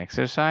con un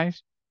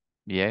exercise.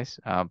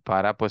 Yes,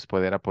 para pues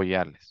poder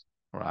apoyarles.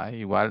 Right?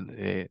 Igual,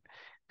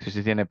 si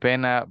usted tiene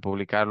pena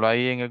publicarlo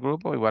ahí en el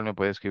grupo, igual me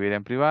puede escribir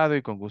en privado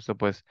y con gusto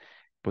pues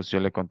yo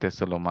le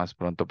contesto lo más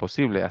pronto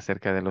posible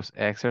acerca de los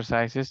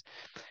exercises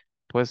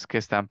pues que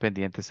están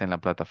pendientes en la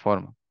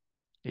plataforma.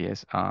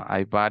 Yes,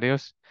 hay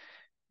varios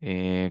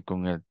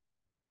con el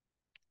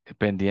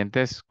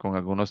pendientes con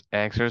algunos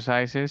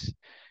exercises.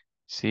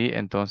 Sí,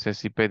 entonces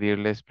sí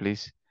pedirles,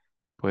 please,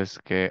 pues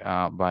que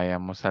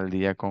vayamos al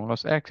día con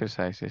los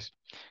exercises.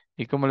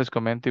 Y como les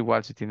comento,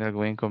 igual si tiene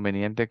algún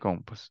inconveniente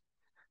pues,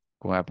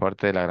 con la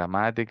parte de la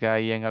gramática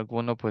y en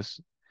alguno,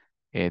 pues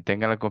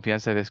tenga la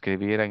confianza de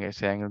escribir,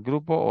 sea en el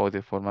grupo o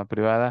de forma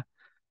privada,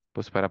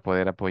 pues para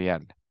poder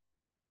apoyarle.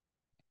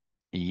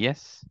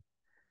 Yes.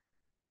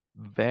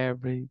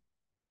 Very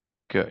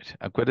good.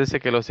 Acuérdense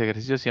que los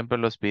ejercicios siempre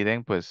los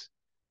piden pues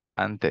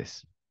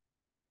antes.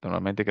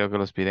 Normalmente creo que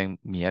los piden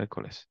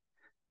miércoles.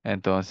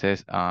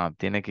 Entonces,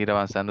 tiene que ir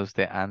avanzando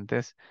usted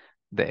antes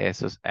de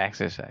esos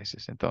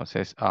exercises.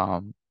 Entonces,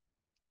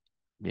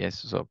 yes,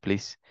 so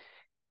please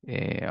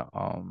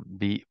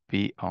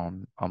be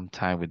on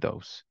time with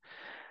those.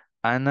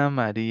 Ana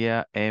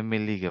María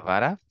Emily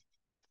Guevara.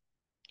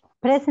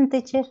 Present,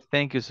 teacher.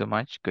 Thank you so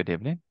much. Good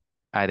evening.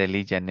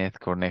 Arely Janet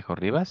Cornejo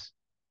Rivas.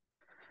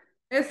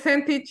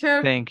 Present,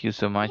 teacher. Thank you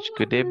so much.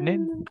 Good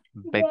evening.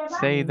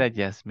 Betsaida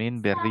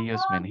Yasmin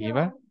Berríos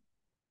Menjivar.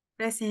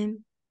 Present.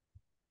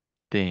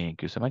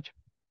 Thank you so much.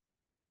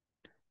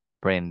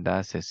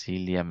 Brenda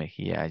Cecilia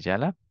Mejía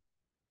Ayala.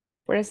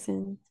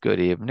 Present. Good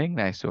evening.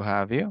 Nice to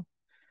have you.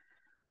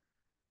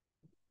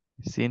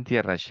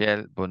 Cynthia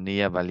Rachel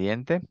Bonilla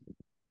Valiente.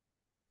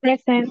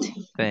 Present.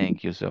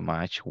 Thank you so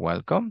much.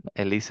 Welcome.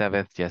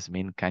 Elizabeth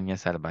Yasmin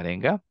Cañas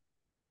Alvarenga.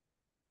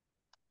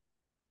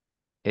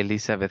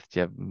 Elizabeth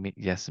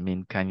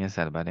Yasmin Cañas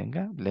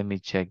Alvarenga. Let me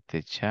check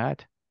the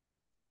chat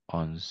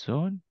on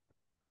Zoom.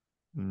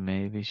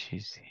 Maybe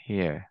she's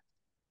here.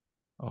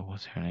 Oh,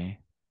 what's her name?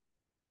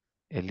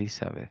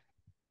 Elizabeth.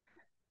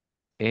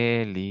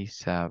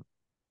 Elizabeth.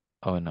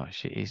 Oh, no,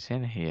 she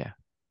isn't here.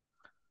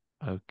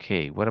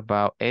 Okay, what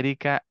about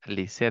Erika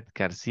Lisette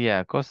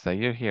Garcia Acosta?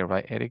 You're here,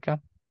 right, Erika?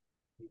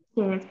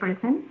 Yes,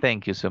 present.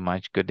 Thank you so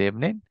much. Good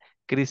evening.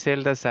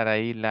 Griselda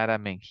Saraí Lara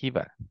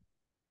Menjivar.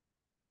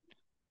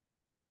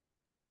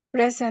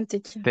 Present,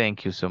 teacher.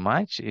 Thank you so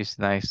much. It's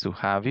nice to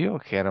have you.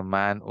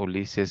 Germán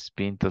Ulises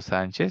Pinto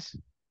Sánchez.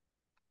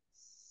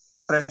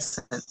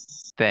 Present.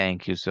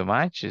 Thank you so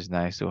much. It's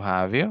nice to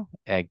have you.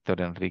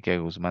 Héctor Enrique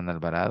Guzmán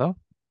Alvarado.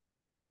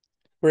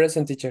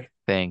 Present, teacher.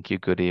 Thank you.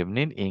 Good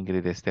evening.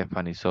 Ingrid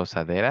Stephanie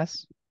Sosa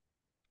Deras.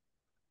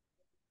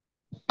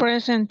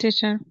 Present,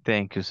 teacher.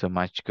 Thank you so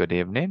much. Good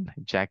evening.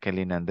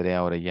 Jacqueline Andrea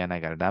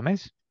Orellana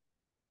Gardames.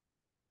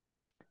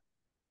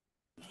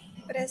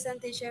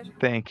 Present, teacher.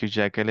 Thank you,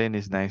 Jacqueline.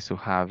 It's nice to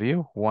have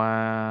you.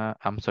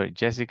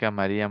 Jessica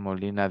Maria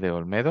Molina de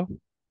Olmedo.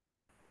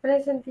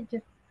 Present,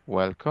 teacher.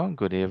 Welcome.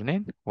 Good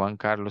evening. Juan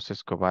Carlos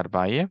Escobar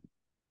Valle.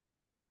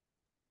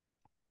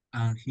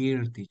 I'm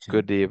here, teacher.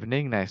 Good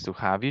evening. Nice to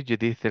have you.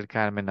 Judith del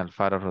Carmen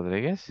Alfaro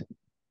Rodriguez.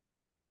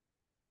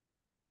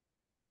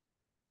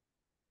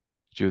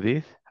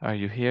 Judith, are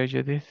you here,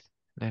 Judith?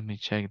 Let me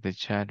check the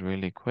chat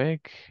really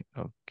quick.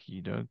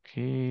 Okie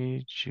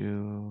dokie.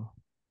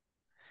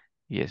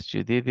 Yes,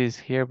 Judith is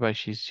here, but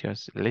she's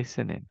just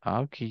listening.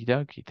 Okie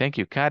dokie. Thank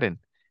you, Karen.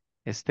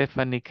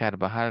 Stephanie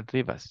Carvajal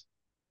Rivas.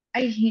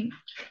 I him.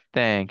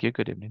 Thank you.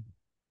 Good evening.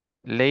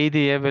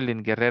 Lady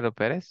Evelyn Guerrero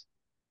Perez.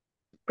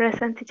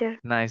 Present, teacher.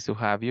 Nice to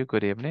have you.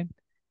 Good evening.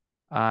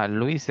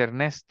 Luis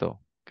Ernesto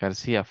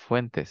Garcia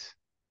Fuentes.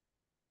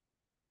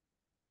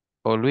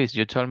 Oh, Luis,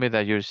 you told me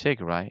that you're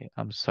sick, right?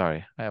 I'm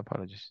sorry. I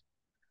apologize.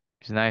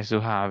 It's nice to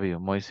have you.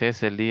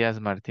 Moisés Elías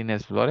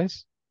Martínez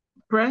Flores.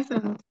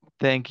 Present.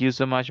 Thank you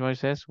so much,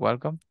 Moisés.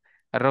 Welcome.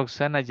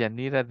 Roxana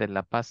Yanira de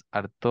La Paz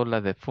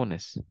Artola de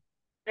Funes.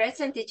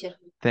 Present, teacher.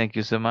 Thank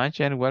you so much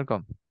and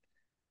welcome.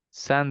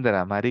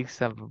 Sandra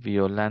Marixa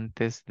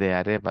Violantes de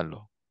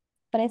Arevalo.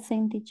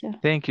 Present, teacher.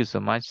 Thank you so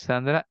much,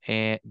 Sandra.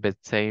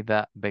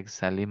 Betsaida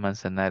Bexali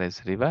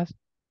Manzanares Rivas.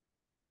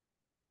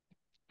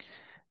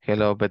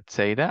 Hello,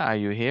 Betsaida. Are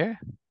you here?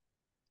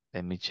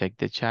 Let me check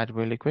the chat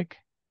really quick.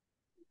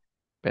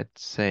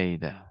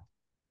 Betsaida.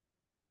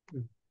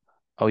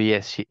 Oh,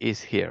 yes, she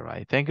is here,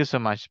 right? Thank you so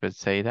much,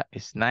 Betsaida.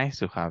 It's nice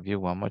to have you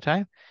one more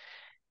time.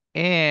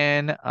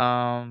 And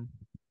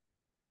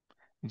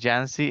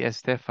Jancy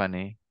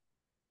Stephanie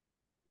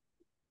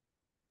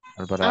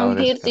Alvarado I'm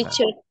de here, Escalada.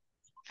 teacher.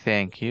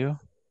 Thank you.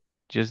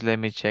 Just let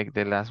me check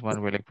the last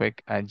one really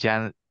quick.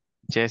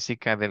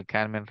 Jessica del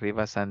Carmen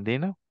Rivas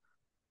Andino.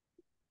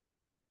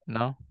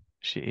 No,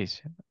 she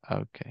is.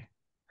 Okay.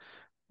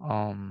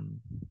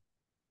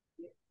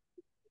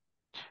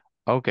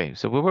 Okay,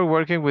 so we were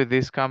working with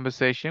this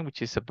conversation,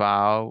 which is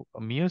about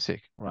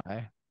music,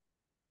 right?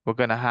 We're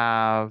gonna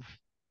have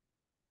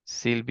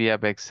Silvia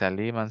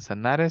Bexali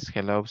Manzanares.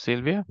 Hello,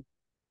 Silvia.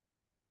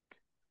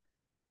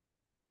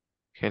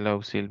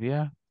 Hello,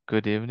 Silvia.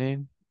 Good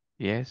evening.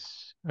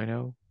 Yes or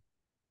no?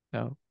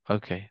 No.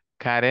 Okay.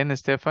 Karen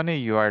Stephanie,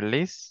 you are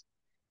Liz.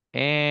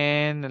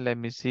 And let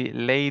me see.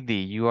 Lady,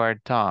 you are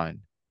Ton.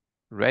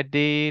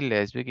 Ready?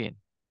 Let's begin.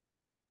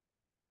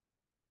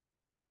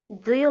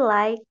 Do you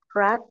like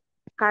rap,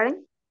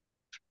 Karen?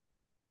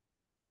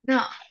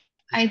 No,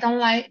 I don't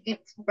like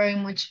it very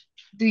much.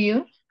 Do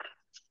you?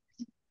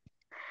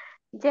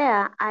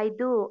 Yeah, I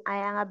do. I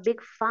am a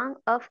big fan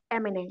of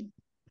Eminem.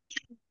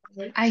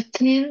 I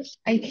think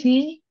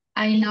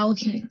I know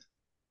him.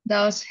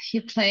 Does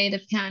he play the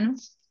piano?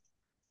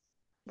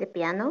 The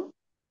piano?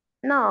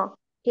 No,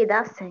 he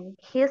doesn't.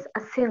 He's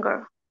a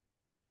singer.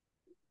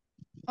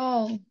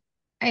 Oh,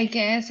 I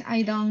guess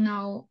I don't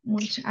know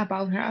much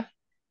about rap.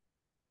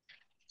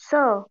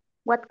 So,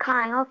 what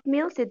kind of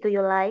music do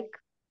you like?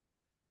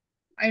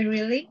 I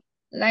really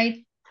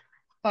like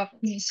pop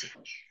music.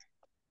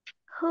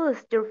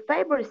 Who's your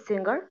favorite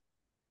singer?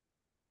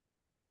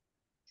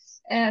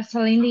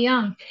 Celine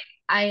Dion.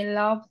 I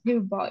love her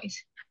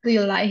voice. Do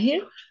you like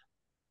her?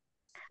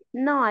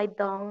 No, I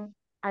don't.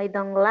 I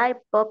don't like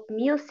pop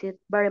music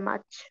very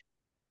much.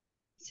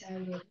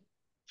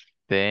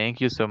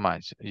 Thank you so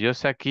much. Yo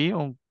sé aquí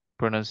un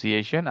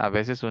pronunciation, a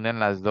veces unen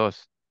las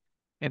dos.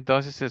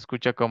 Entonces se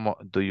escucha como,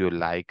 do you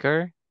like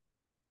her?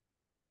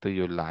 Do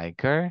you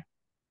like her?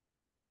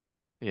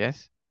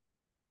 Yes.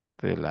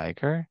 Do you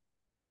like her?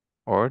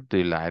 Or do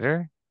you like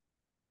her?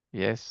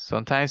 Yes.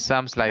 Sometimes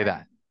sounds like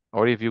that.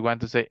 Or if you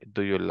want to say,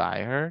 do you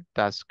like her?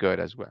 That's good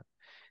as well.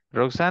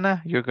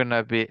 Roxana, you're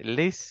gonna be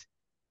Liz.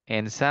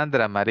 And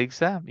Sandra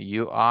Marixa,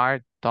 you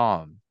are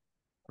Tom.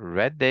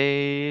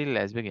 Ready?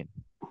 Let's begin.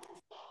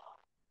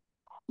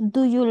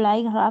 Do you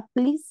like rap,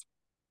 please?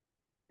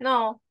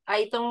 No,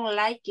 I don't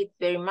like it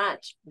very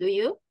much. Do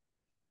you?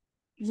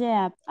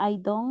 Yeah, I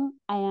don't.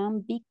 I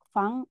am big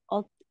fan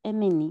of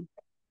Eminem.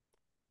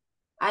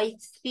 I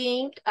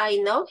think I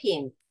know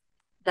him.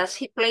 Does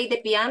he play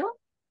the piano?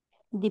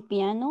 The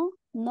piano?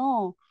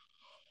 No,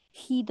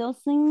 he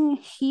doesn't.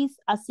 He's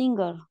a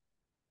singer.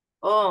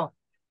 Oh,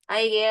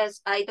 I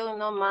guess I don't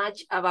know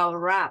much about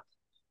rap.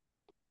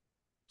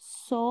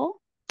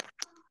 So,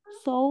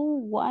 so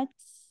what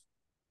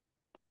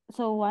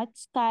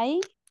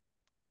kind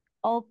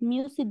of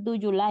music do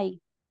you like?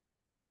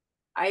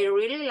 I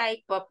really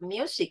like pop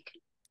music.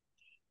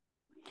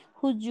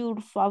 Who's your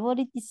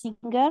favorite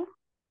singer?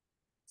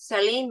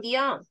 Celine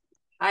Dion.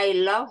 I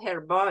love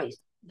her voice.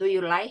 Do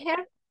you like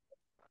her?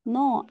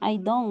 No, I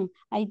don't.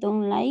 I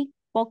don't like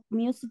pop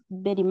music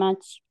very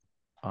much.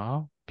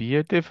 Oh,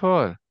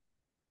 beautiful.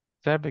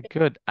 Very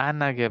good.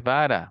 Ana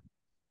Guevara.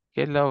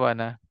 Hello,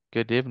 Anna.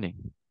 Good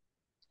evening.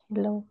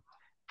 Hello.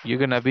 You're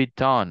gonna be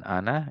Ton,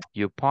 Anna.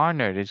 Your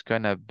partner is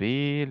gonna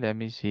be, let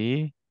me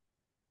see,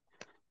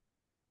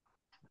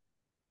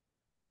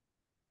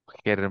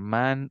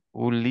 Germán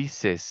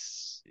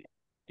Ulises.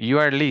 You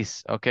are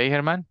Liz, okay,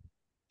 Germán?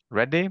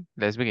 Ready?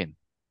 Let's begin.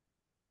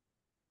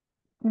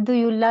 Do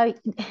you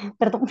like,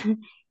 perdón,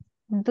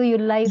 do you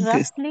like rap,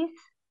 Yes. please?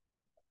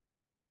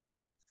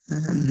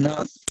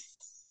 Not,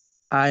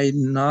 I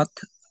not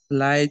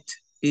like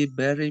it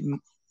very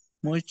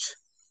much.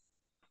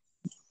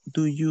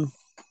 Do you?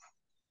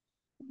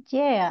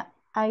 Yeah,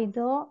 I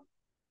do.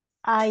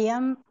 I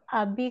am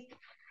a big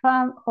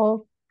fan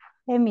of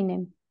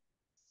Eminem.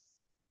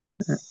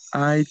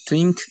 I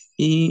think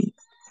y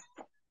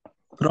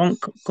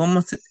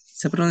 ¿cómo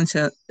se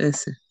pronuncia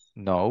ese?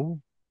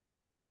 No.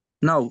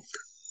 Note.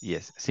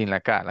 Yes, sin la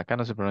K. La K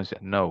no se pronuncia.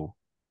 No.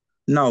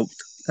 Note.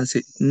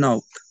 Así,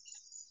 note.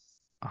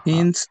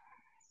 Hint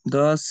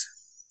dos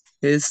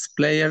es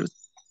player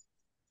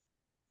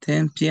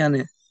ten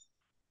piano.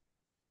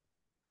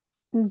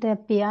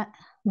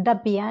 The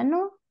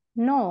piano?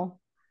 No,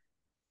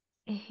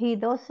 he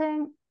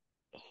doesn't.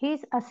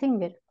 He's a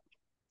singer.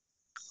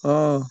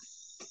 Oh,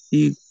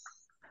 y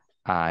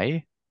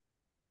I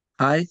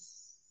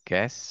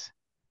guess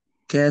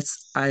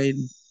I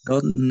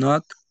don't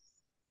not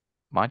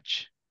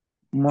much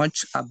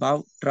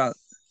about rap.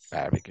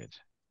 Very good.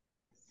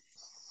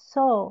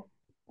 So,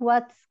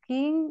 what's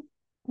king?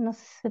 No sé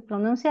si se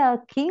pronuncia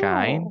king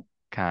o...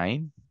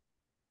 Kind.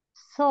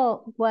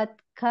 So, what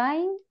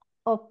kind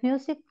of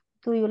music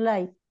do you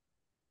like?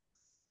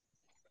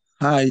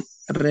 I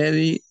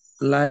really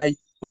like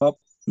pop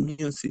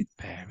music.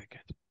 Very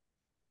good.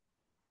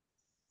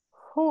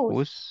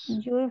 Who's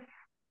your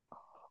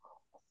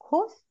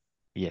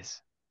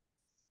Yes.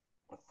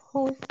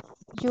 Who's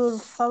your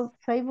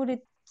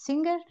favorite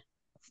singer?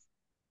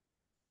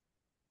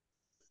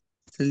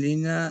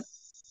 Celine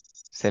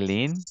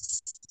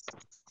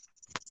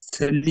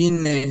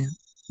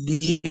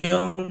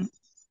Dion.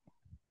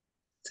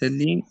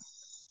 Celine,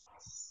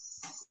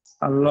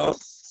 I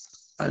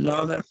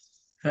love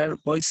her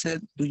voice.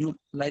 Do you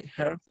like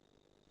her?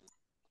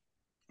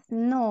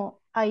 No,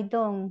 I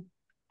don't.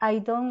 I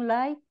don't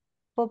like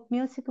pop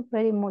music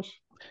very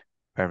much.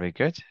 Very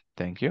good.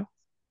 Thank you.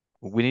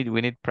 We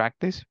need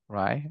practice,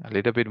 right? A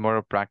little bit more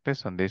of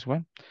practice on this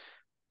one.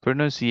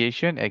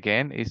 Pronunciation,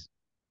 again, is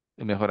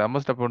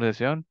mejoramos la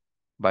pronunciación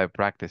by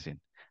practicing,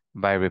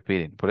 by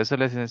repeating. Por eso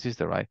les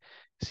insisto, right?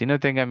 Si no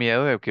tenga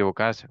miedo de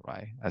equivocarse,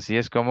 right? Así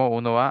es como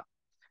uno va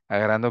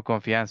agarrando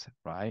confianza,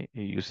 right?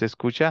 Y usted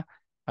escucha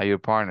a your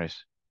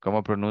partners,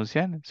 cómo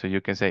pronuncian, so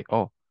you can say,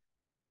 oh,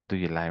 do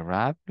you like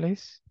rap,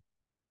 please?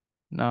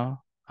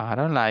 No, I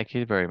don't like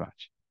it very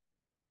much.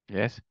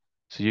 Yes,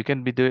 so you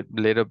can be doing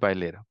little by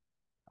little.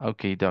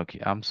 Okay,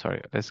 dokie, I'm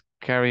sorry. Let's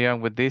carry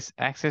on with this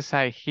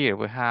exercise here.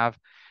 We have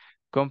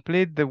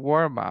complete the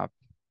warm-up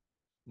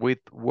with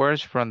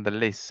words from the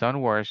list.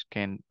 Some words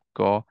can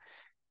go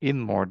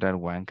in more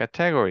than one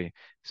category.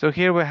 So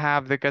here we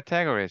have the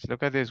categories.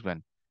 Look at this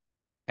one.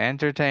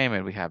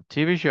 Entertainment, we have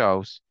TV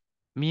shows,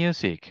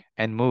 music,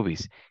 and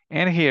movies.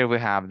 And here we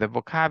have the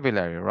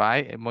vocabulary,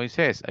 right?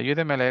 Moisés,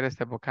 ayúdame a leer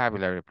este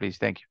vocabulary, please.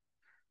 Thank you.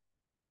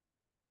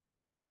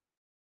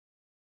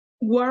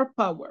 Word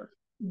power.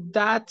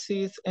 That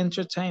is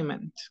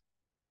entertainment.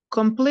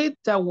 Complete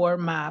the word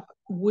map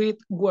with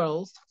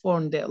words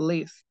from the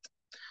list.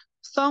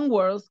 Some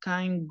words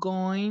can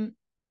go in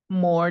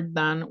more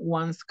than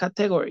one's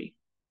category.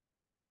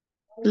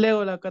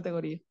 Leo la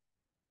categoría.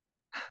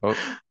 Oh,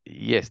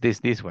 yes,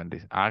 this one,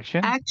 this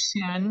action.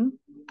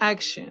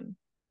 Action,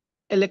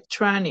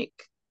 electronic,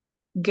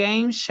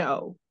 game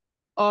show,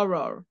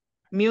 horror,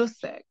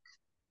 musical,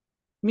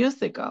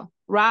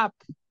 rap,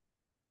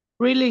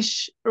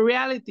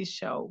 reality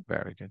show,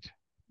 Very good.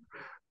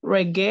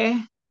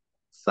 reggae,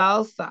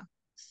 salsa,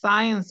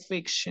 science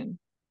fiction,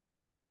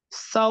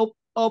 soap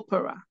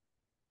opera,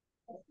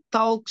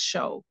 talk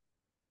show.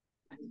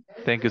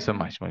 Thank you so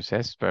much,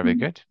 Moises. Very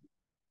good.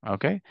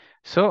 Okay.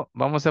 So,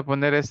 vamos a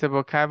poner este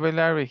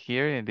vocabulary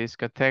here in these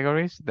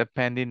categories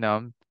depending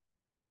on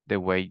the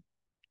way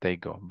they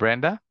go.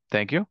 Brenda,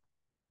 thank you.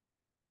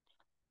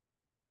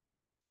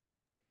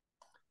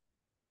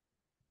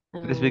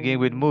 Let's begin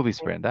with movies,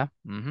 Brenda.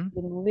 The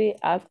movie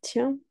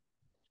action.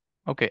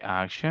 Okay,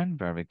 action,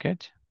 very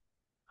good.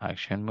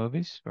 Action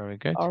movies, very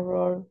good.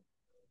 Horror.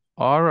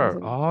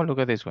 Horror. Oh, look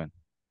at this one.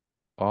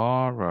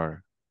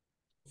 Horror.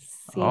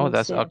 Oh,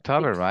 that's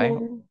October, right?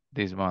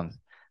 This month.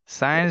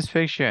 Science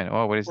fiction.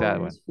 Oh, what is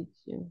that one?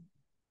 Fiction.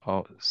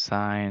 Oh,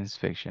 science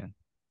fiction.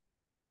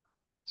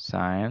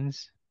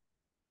 Science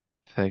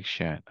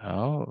fiction.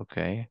 Oh,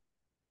 okay.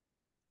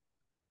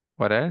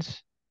 What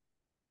else?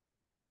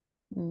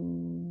 I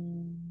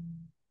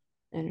don't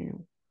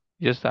know.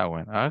 Just that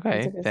one.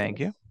 Okay, thank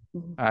you.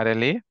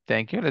 Arely,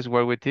 thank you. Let's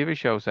work with TV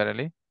shows,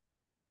 Arely.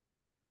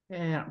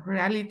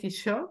 Reality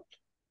show.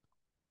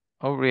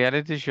 Oh,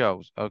 reality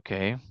shows.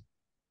 Okay.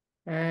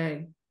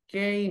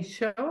 Game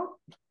show.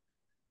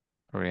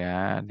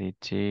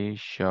 Reality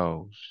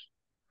shows.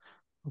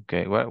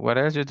 Okay, what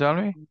else you told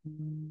me?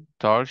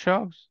 Talk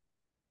shows?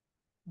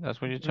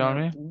 That's what you told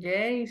me?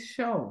 Game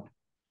show.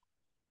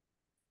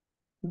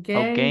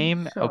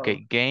 Game. Show.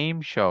 Okay,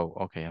 game show.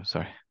 Okay, I'm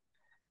sorry.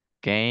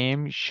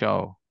 Game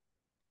show.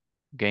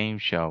 Game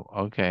show.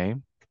 Okay.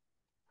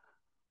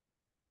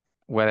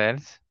 What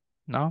else?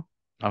 No?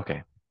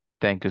 Okay.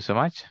 Thank you so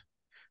much.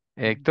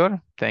 Hector,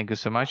 thank you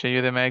so much.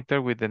 Ayúdame,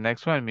 Hector, with the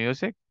next one,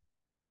 music.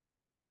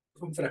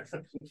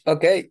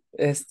 Okay,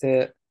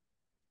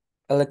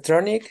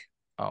 electronic.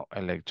 Oh,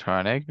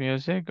 electronic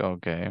music.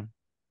 Okay.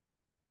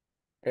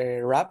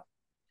 Rap.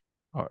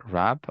 Oh,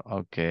 rap.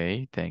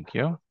 Okay, thank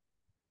you.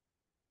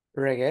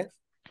 Reggae.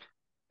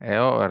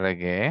 Oh,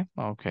 reggae.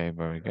 Okay,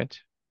 very good.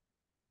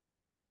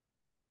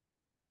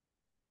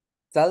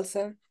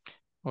 Salsa.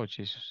 Oh,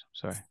 Jesus.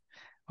 Sorry.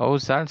 Oh,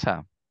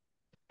 salsa.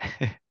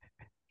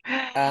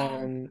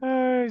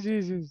 Oh,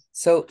 Jesus.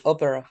 Soap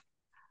opera.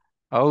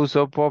 Oh,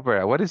 soap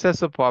opera. What is a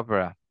soap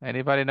opera?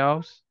 Anybody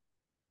knows?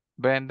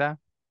 Brenda?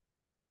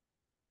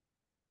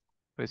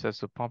 What is a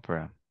soap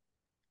opera?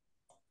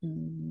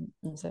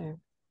 No sé.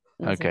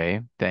 Okay,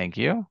 thank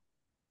you.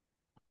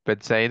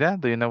 Betsaida,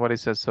 do you know what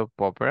is a soap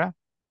opera?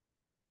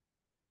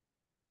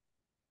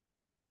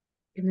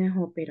 No es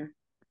ópera.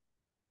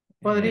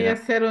 Podría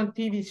ser un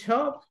TV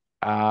show.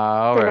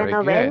 Oh, very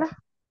Telenovela. good.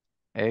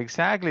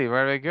 Exactly,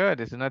 very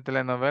good. It's una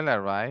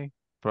telenovela, right?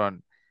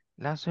 From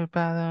La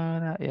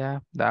Usurpadora. Yeah,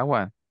 that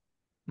one.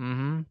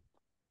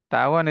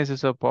 That one is a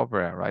soap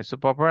opera, right?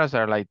 Soap operas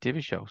are like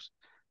TV shows,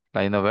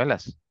 like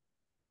novelas.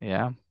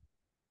 Yeah.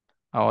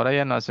 Ahora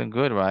ya no hacen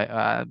good,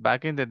 right?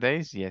 Back in the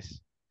days, yes.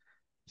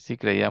 Sí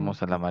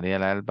creíamos en la María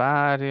la del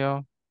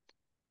Barrio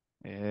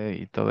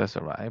y todo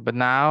eso, right? But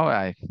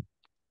now,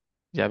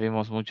 ya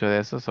vimos mucho de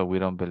eso, so we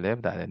don't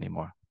believe that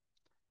anymore.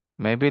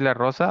 Maybe La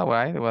Rosa,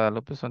 right?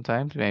 Guadalupe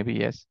sometimes, maybe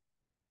yes.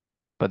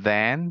 But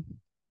then,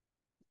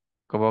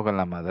 como con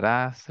la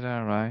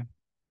madrastra, right?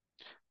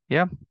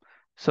 Yeah.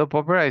 Soap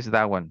opera is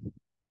that one.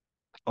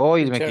 Oh,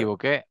 y me Teacher.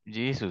 equivoqué.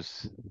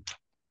 Jesus.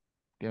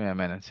 Give me a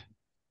minute.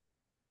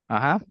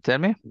 Ajá, tell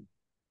me.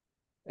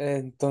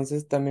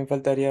 Entonces también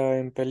faltaría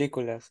en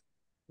películas.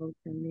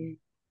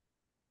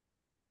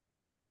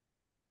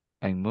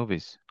 En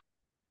movies.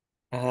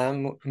 Ajá,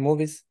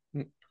 movies.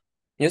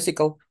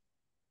 Musical.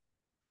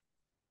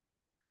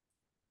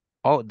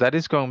 Oh, that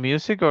is con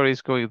music or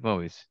is con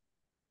movies?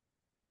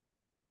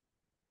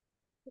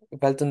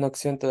 Falta una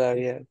opción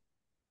todavía.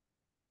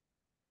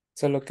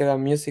 Solo queda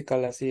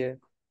musical así.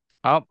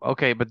 Oh,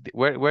 okay, but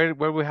where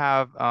we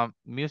have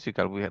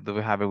musical? Do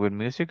we have it with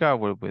music or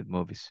with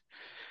movies?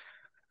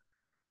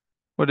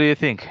 What do you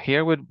think?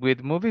 Here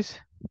with movies?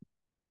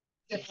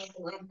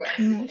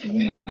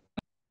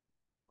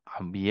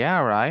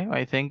 Yeah, right.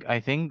 I think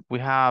we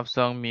have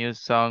some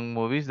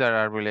movies that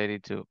are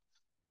related to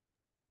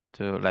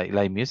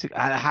like music.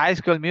 High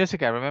School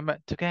Music. I remember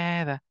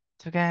together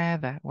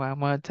one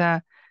more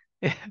time.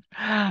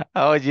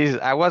 Oh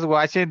Jesus, I was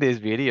watching this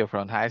video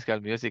from High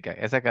School Music.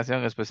 Esa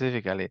canción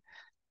specifically.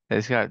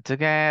 Es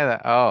together.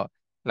 Oh,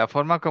 la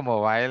forma como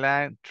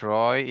bailan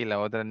Troy y la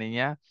otra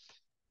niña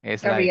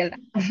es like Gabriela.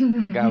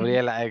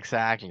 Gabriela,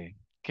 exactly.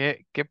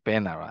 Qué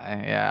pena,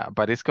 right? Yeah,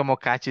 but it's como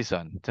catchy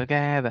song.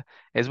 Together.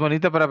 Es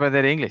bonito para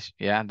aprender English.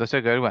 Yeah, that's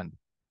a good one.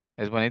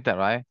 Es bonita,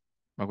 right?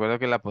 Me acuerdo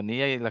que la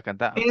ponía y la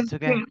cantaba. Es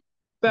que, No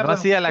perdón,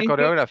 hacía la es que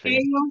coreografía.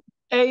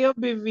 ellos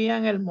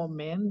vivían el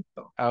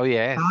momento. Oh,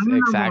 yes, Estaban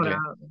exactly.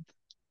 enamorados.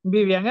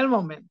 Vivían el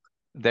momento.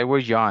 They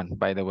were young,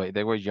 by the way.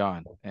 They were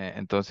young.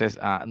 Entonces,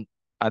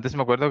 antes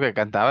me acuerdo que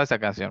cantaba esa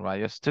canción,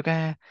 right? Just took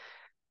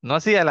no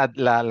hacía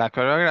la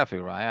choreography,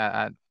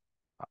 right?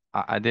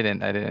 I didn't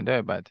do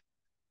it, but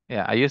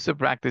yeah, I used to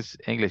practice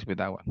English with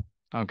that one.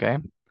 Okay.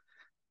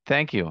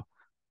 Thank you.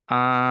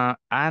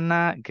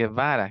 Ana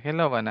Guevara.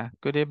 Hello, Ana.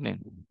 Good evening.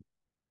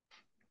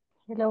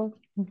 Hello.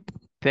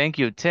 Thank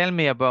you. Tell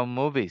me about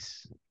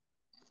movies.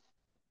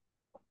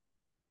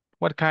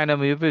 What kind of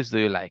movies do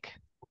you like?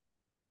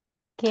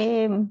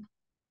 ¿Qué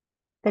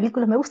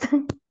películas me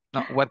gustan?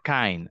 No, what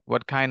kind?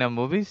 What kind of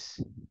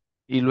movies?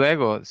 Y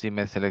luego, si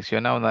me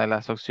selecciona una de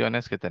las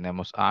opciones que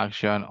tenemos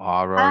action,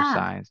 horror, Ah,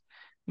 science,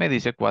 me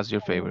dice what's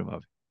your favorite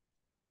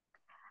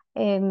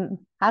eh, movie.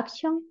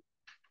 action.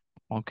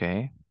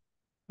 Okay.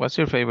 What's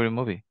your favorite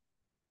movie?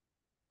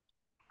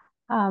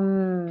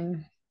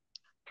 Um,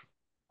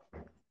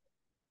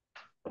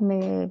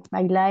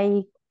 I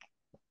like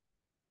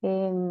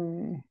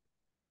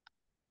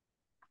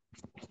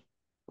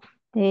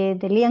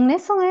de Liam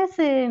Neeson es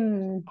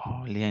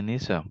Oh, Liam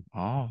Neeson.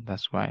 Oh,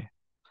 that's right.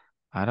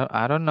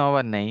 I don't know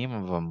a name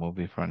of a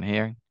movie from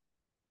here.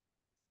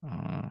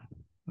 No,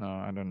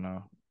 I don't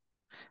know.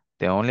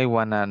 The only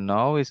one I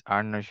know is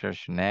Arnold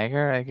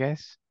Schwarzenegger, I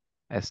guess.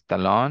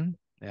 Stallone.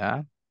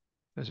 Yeah,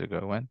 that's a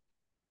good one.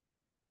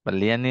 But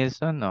Liam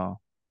Neeson, no.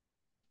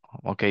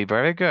 Okay,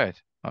 very good.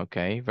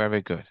 Okay,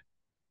 very good.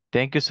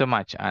 Thank you so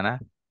much, Anna.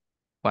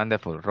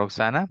 Wonderful.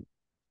 Roxana?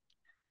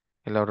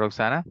 Hello,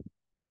 Roxana.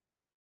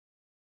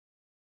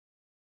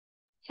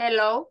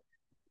 Hello.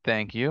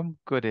 Thank you.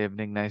 Good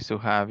evening. Nice to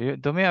have you.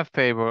 Do me a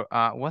favor.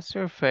 What's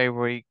your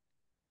favorite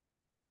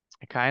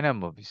kind of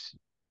movies?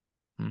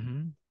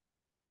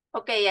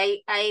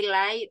 Okay, I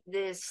like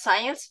the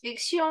science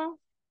fiction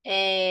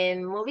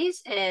and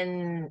movies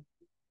and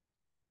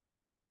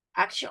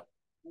action.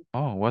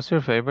 Oh, what's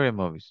your favorite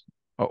movies?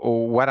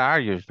 Or what are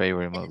your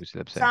favorite movies,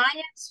 let's say?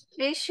 Science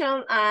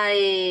fiction,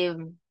 I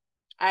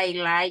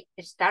like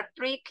Star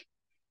Trek.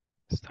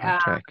 Star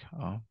Trek.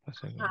 Oh,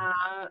 that's a good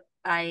one.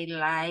 I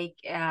like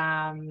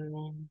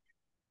el,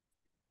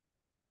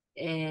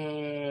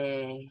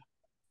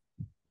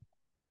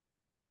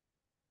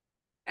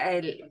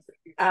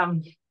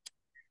 um,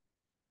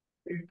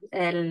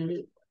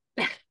 el,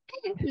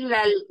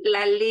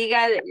 la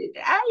liga de,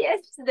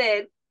 es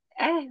de,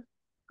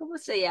 ¿cómo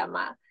se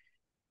llama?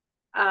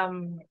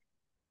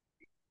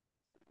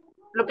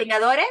 Los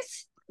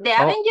Vengadores, The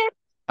Oh,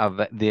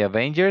 Avengers. The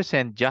Avengers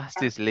and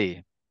Justice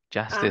League.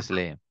 Justice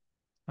League.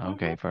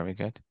 Okay, very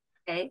good.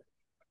 Okay.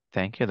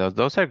 Thank you.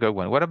 Those are good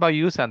ones. What about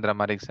you, Sandra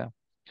Marixa?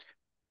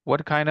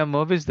 What kind of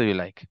movies do you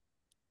like?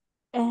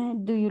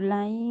 Do you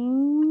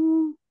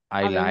like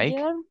I like.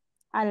 Avenger?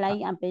 I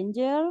like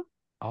Avenger.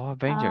 Oh,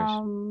 Avengers.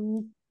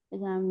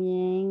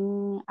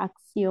 También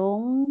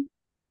acción.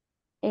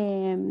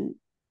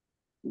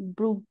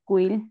 Bruce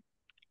Will.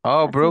 Oh,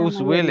 Así la Bruce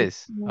mayoría.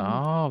 Willis.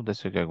 Oh,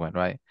 that's a good one,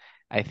 right?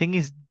 I think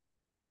it's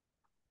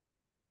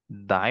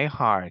Die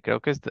Hard.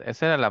 Creo que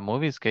esa era la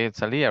movies que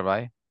salía,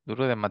 right?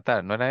 Duro de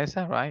matar. ¿No era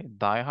esa, right?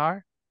 Die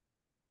Hard.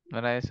 ¿No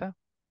era esa?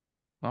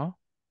 ¿No?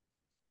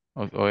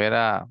 O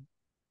era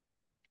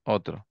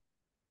otro.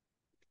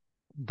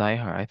 Die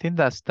Hard. I think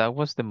that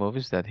was the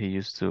movies that he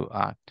used to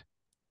act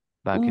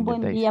back Un in the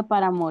buen days. día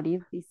para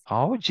morir, dice.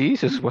 Oh,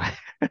 Jesus. What?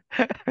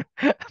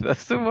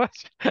 That's too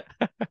much.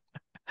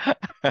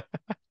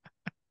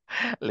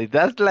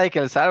 That's like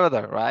El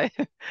Salvador, right?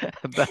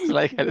 That's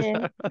like El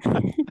Yeah.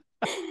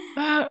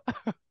 Salvador.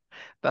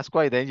 That's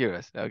quite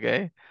dangerous,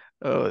 okay?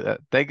 Oh,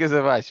 thank you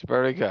so much.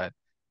 Very good.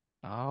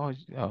 Oh,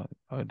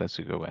 that's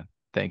a good one.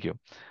 Thank you.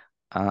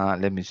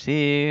 Let me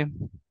see.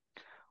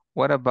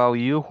 What about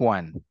you,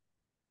 Juan?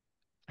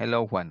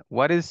 Hello, Juan.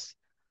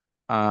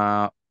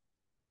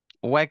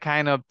 What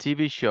kind of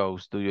TV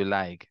shows do you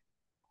like,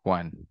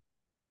 Juan?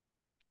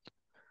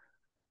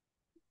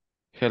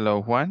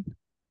 Hello, Juan.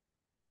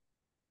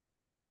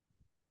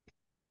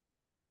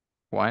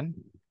 Juan?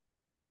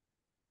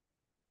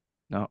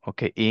 No,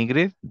 okay.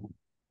 Ingrid?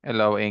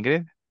 Hello,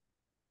 Ingrid.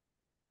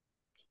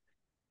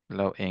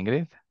 Hello,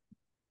 Ingrid.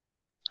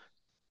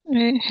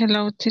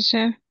 Hello,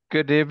 teacher.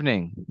 Good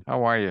evening.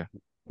 How are you?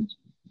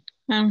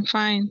 I'm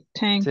fine,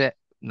 thanks.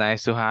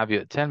 Nice to have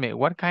you. Tell me,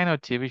 what kind of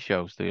TV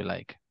shows do you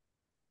like?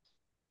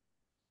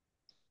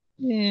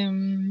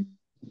 Game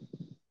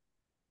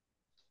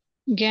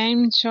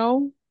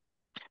show.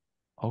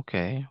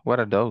 Okay, what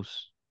are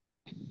those?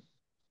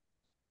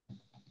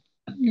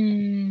 I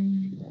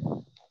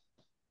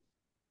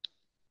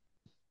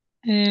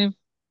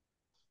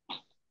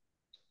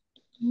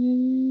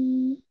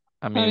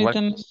mean,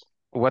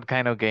 what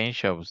kind of game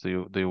shows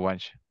do you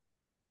watch?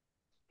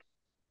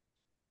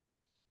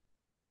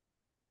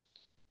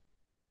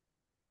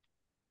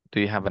 Do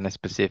you have a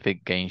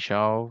specific game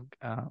show,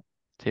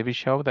 TV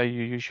show that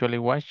you usually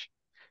watch?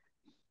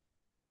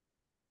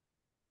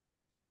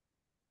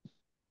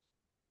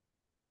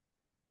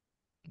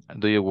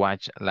 Do you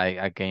watch like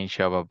a game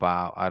show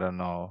about, I don't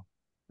know,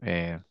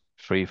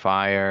 Free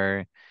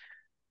Fire,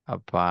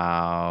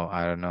 about,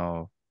 I don't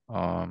know,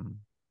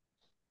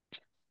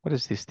 what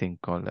is this thing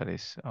called that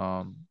is,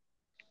 I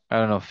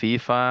don't know,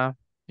 FIFA,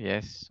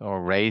 yes,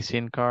 or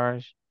racing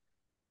cars?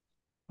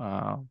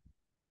 Uh,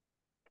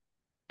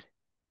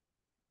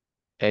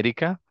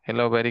 Erika,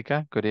 hello,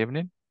 Erika, good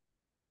evening.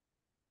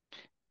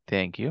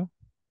 Thank you.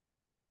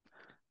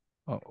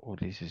 Oh,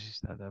 this is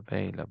not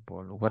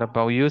available. What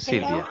about you,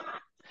 Sylvia?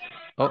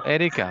 Oh,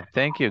 Erika,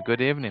 thank you.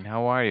 Good evening.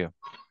 How are you?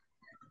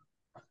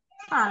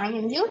 Fine,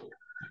 and you?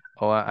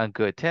 Oh, I'm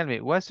good. Tell me,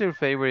 what's your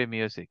favorite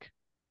music?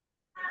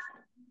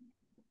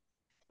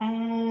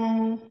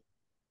 No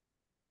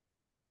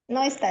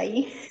está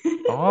ahí.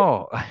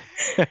 Oh,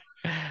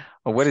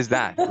 oh, what is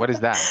that? What is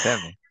that? Tell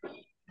me.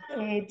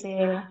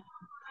 Este,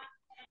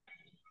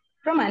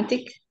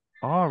 romantic.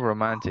 Oh,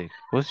 romantic.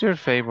 Who's your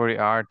favorite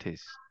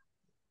artist?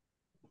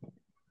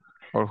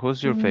 Or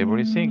who's your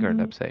favorite singer,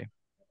 let's say?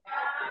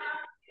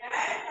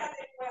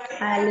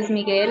 Luis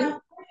Miguel.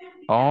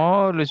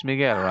 Oh, Luis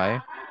Miguel,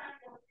 right?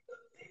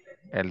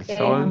 El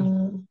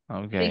Sol.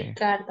 Okay.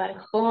 Ricardo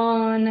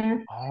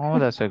Arjona. Oh,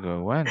 that's a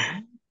good one.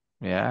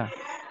 Yeah.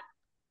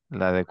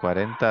 La de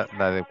 40,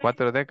 la de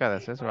 4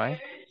 décadas, is right?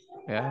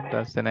 Yeah,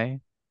 that's the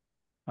name.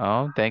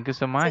 Oh, thank you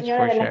so much Señora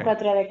for de las sharing.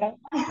 4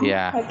 décadas.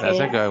 Yeah, that's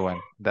a Okay. good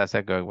one. That's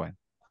a good one.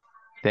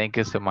 Thank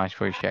you so much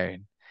for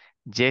sharing.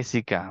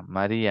 Jessica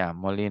Maria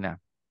Molina.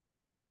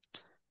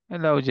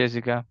 Hello,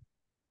 Jessica.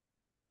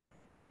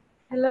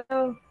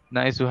 Hello.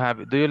 Nice to have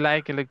you. Do you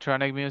like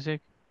electronic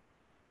music?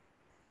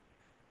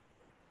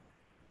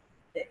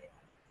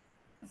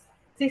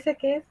 Sí sé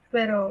qué es,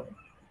 pero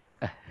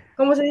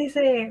 ¿cómo se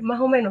dice más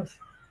o menos?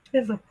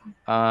 Eso.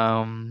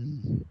 A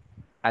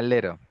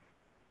little.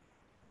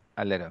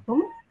 A little.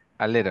 ¿Cómo?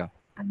 A little.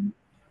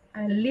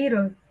 A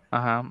little.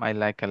 I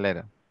like a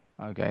little.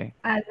 Okay.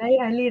 I like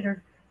a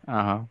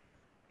little.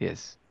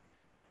 Yes.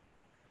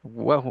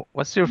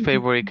 What's your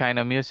favorite kind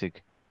of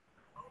music?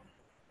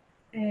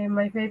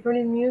 My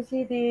favorite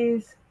music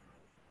is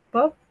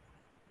pop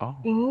Oh,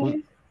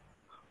 English.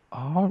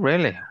 oh,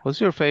 really?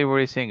 Who's your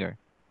favorite singer?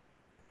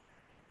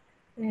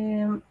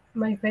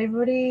 My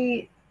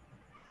favorite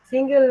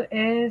single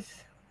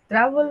is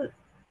Travel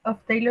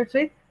of Taylor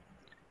Swift.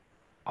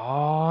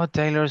 Oh,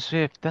 Taylor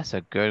Swift. That's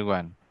a good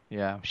one.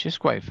 Yeah, she's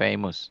quite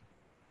famous.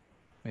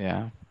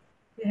 Yeah.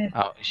 Yes.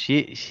 Oh,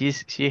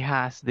 she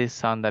has this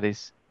song that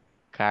is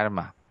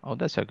Karma. Oh,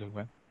 that's a good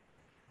one.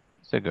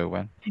 It's a good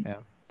one. Yeah.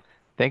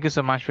 Thank you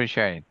so much for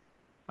sharing.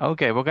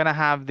 Okay, we're gonna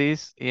have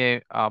this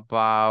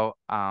about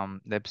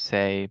let's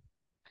say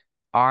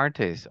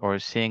artist or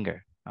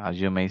singer. As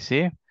you may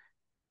see,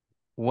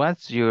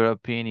 what's your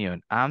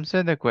opinion?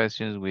 Answer the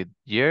questions with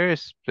your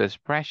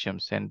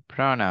expressions and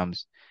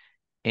pronouns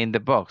in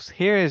the box.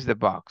 Here is the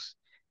box.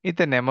 Y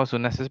tenemos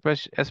unas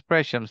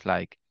expressions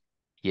like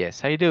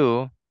yes, I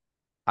do,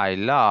 I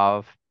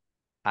love,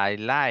 I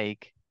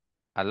like,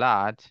 a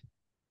lot.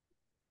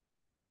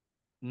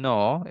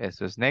 No,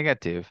 eso es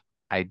negative.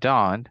 I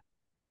don't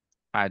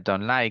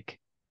like,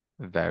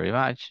 very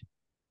much.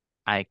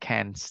 I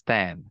can't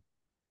stand.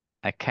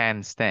 I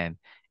can't stand.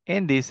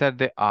 And these are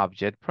the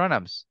object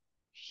pronouns.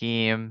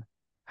 Him,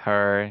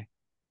 her,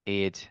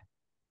 it,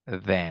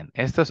 then.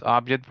 Estos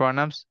object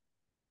pronouns,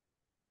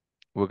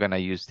 we're going to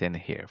use them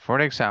here.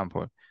 For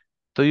example,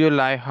 do you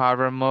like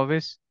horror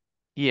movies?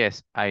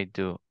 Yes, I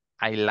do.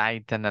 I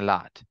like them a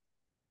lot.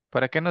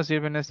 ¿Para qué nos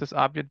sirven estos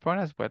object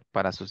pronouns? Pues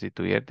para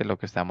sustituir de lo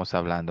que estamos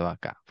hablando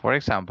acá. For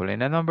example, in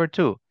the number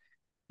 2,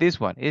 this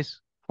one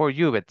is for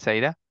you,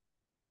 Betsaida.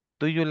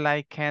 Do you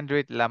like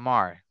Kendrick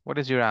Lamar? What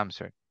is your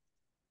answer?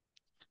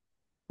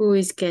 Who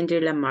is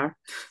Kendrick Lamar?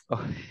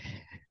 Oh,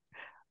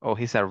 oh,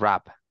 he's a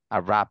rap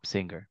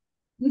singer.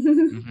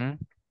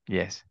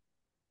 Yes.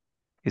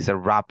 He's a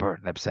rapper,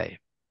 let's say.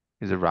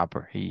 He's a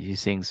rapper. He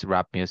sings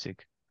rap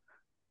music.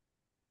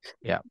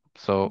 Yeah.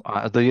 So,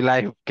 do you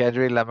like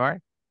Kendrick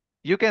Lamar?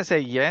 You can say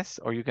yes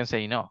or you can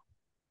say no.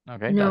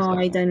 Okay, that's No, I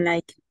fine. don't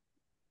like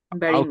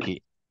very much.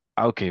 Okay.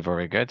 Okay,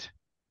 very good.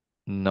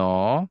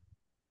 No.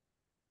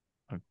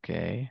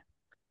 Okay.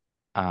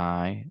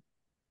 I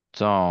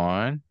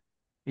don't.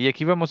 Y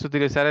aquí vamos a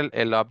utilizar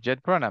el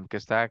object pronoun que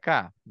está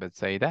acá,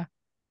 Betsaida.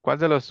 ¿Cuál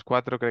de los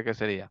 4 cree que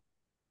sería?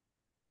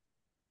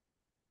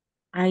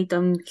 I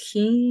don't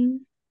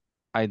him.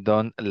 I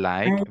don't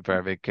like,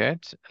 very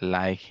good.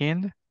 Like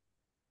him,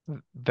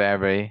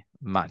 very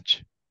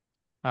much.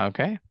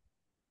 Okay.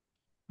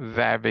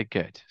 Very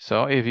good.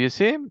 So, if you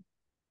see,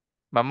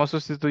 vamos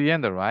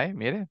sustituyendo, right?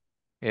 Mire,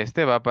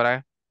 este va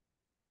para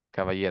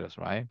caballeros,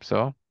 right?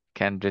 So,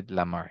 Kendrick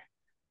Lamar.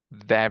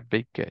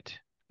 Very good.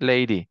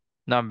 Lady,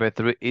 number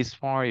 3 is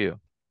for you.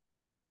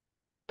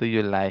 Do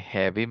you like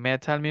heavy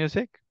metal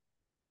music?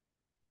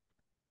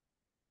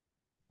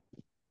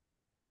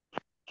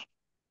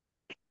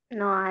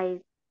 No, I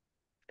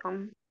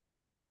don't.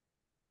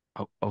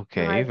 Oh, No,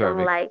 okay, I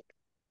don't like.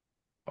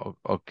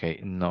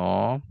 okay.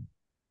 No,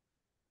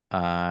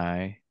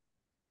 I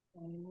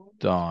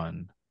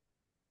don't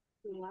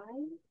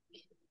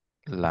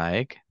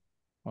like.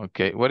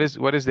 Okay, what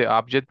is the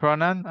object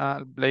pronoun,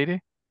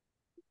 lady?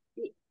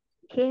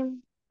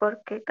 Him,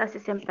 porque casi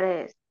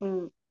siempre es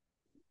un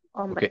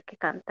Okay. hombre que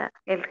canta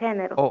el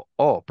género.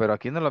 Pero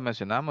aquí no lo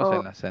mencionamos en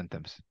O, la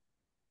sentence.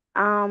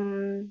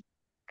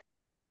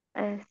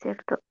 es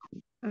cierto.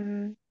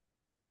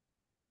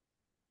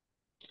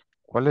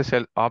 ¿Cuál es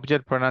el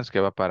object pronouns que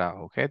va para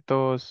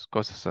objetos,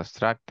 cosas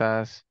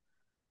abstractas?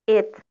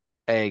 It.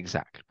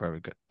 Exactly, very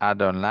good. I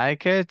don't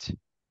like it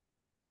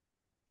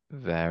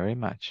very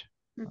much.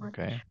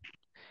 Okay.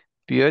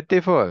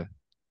 Beautiful.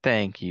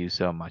 Thank you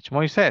so much.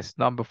 Moises,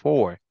 number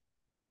 4.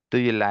 Do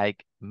you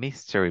like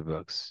mystery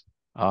books?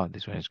 Oh,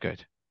 this one is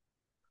good.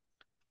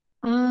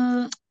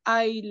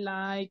 I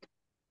like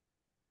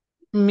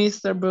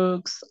Mr.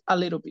 Books a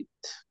little bit.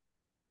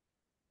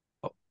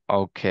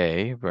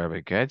 Okay,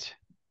 very good.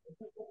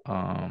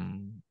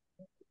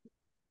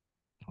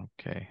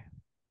 Okay.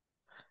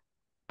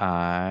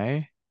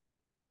 I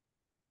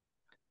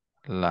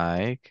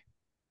like.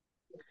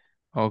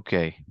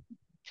 Okay.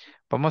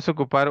 Vamos a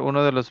ocupar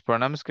uno de los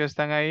pronombres que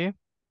están ahí.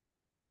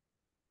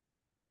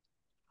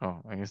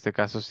 Oh, en este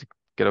caso sí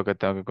creo que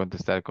tengo que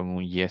contestar con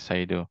un yes,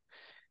 I do.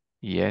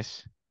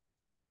 Yes.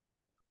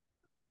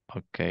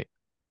 Okay,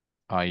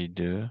 I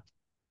do.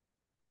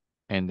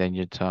 And then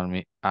you tell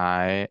me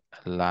I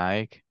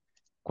like.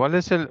 ¿Cuál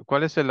es el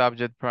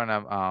object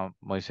pronoun,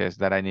 Moisés,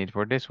 that I need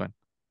for this one?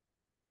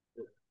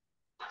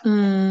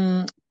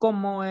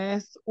 Como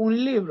es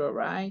un libro,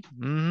 right?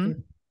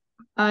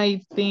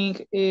 I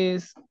think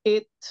is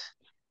it.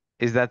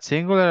 Is that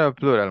singular or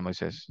plural,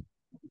 Moisés?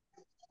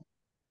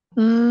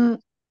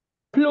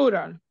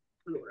 Plural.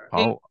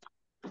 Oh,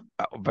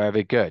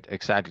 very good.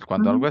 Exactly.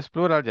 Cuando algo es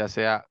plural, ya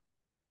sea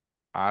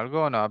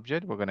algo, an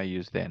object, we're going to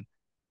use then.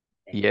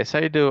 Yes,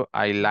 I do.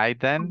 I like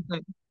them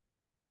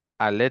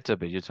a little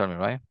bit. You told me,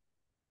 right?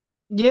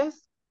 Yes.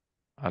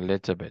 A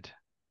little bit.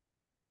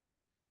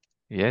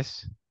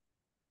 Yes.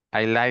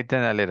 I like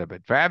them a little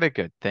bit. Very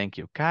good. Thank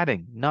you.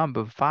 Karen,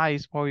 number 5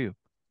 is for you.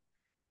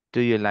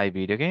 Do you like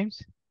video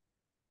games?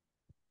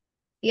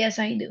 Yes,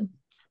 I do.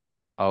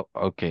 Oh,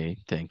 okay.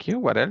 Thank you.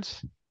 What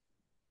else?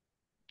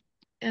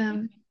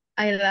 I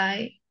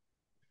like.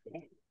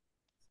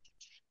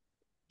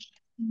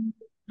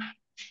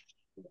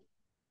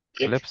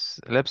 Let's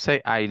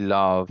say I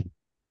love,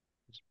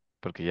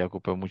 porque ya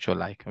ocupé mucho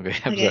like. Okay.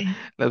 Okay.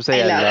 Let's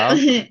say I love.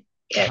 love.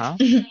 Yes.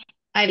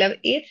 I love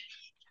it.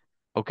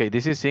 Okay,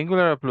 this is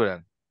singular or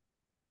plural?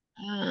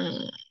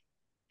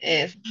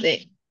 It's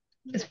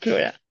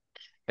plural.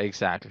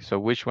 Exactly. So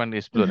which one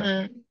is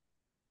plural?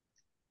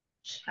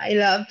 I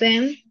love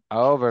them.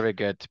 Oh, very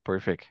good.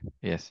 Perfect.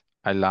 Yes,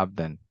 I love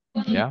them.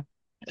 Yeah.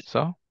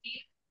 So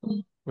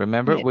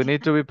remember, we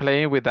need to be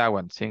playing with that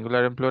one,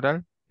 singular and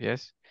plural.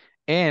 Yes.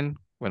 And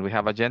when we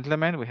have a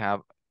gentleman, we have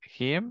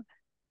him.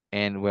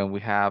 And when we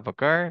have a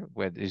girl,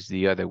 what is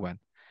the other one?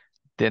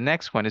 The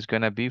next one is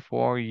going to be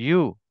for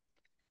you.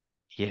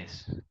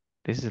 Yes.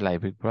 This is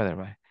like Big Brother,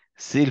 right?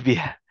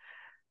 Sylvia.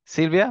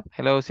 Sylvia.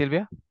 Hello,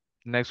 Sylvia.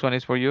 Next one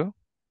is for you.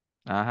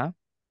 Ajá.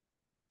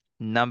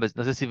 Numbers.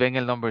 No sé si ven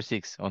el number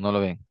 6 o no lo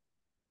ven.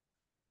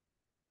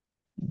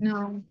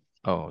 No.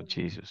 Oh,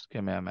 Jesus.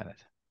 Give me a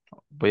minute.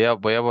 Voy a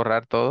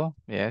borrar todo.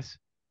 Yes.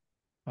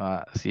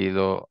 Así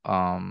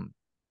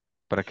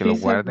para que lo Sí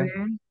se guarden. ve.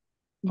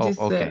 Oh,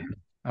 Dice, okay. do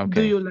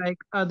Okay. you like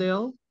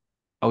Adele?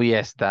 Oh,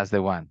 yes, that's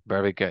the one.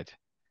 Very good.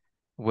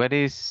 What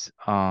is,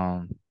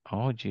 oh,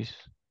 Jesus.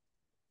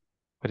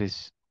 What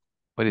is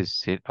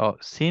it? Oh,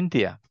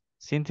 Cynthia.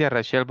 Cynthia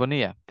Rachel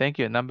Bonilla. Thank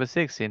you. Number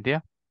 6,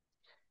 Cynthia.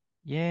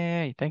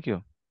 Yay. Thank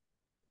you.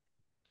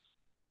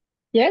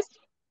 Yes.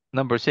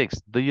 Number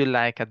 6. Do you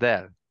like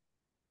Adele?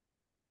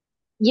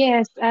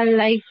 Yes, Oh, I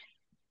like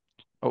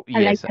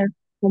yes. her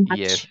so much.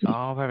 Yes.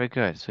 Oh, very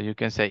good. So you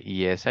can say,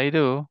 yes, I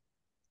do.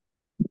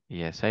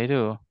 Yes, I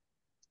do.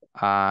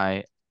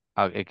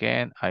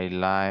 Again, I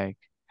like,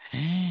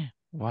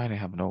 why do I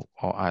have no,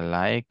 oh, I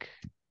like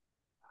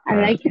I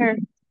her like her a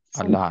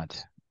so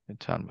lot.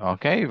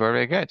 Okay,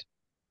 very good.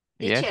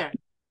 Yes. Teacher.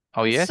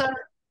 Oh, yes. Sorry,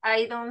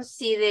 I don't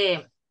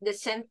see the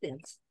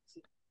sentence.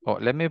 Oh,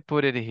 let me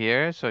put it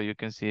here so you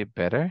can see it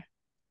better.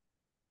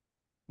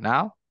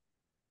 Now?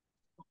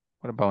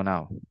 What about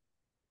now?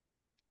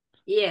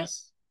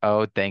 Yes.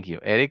 Oh, thank you.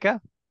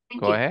 Erika,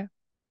 Thank go you. ahead.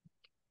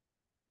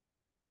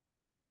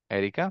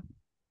 Erika.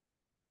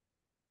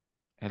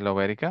 Hello,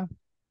 Erika.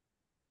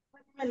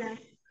 Hola,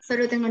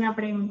 solo tengo una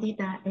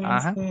preguntita.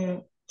 Ajá.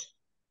 Con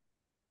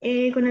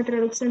la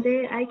traducción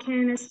de I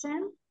can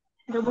stand,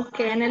 lo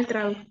busqué en el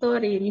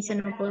traductor y dice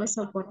no puedo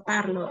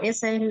soportarlo.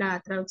 Esa es la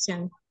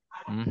traducción.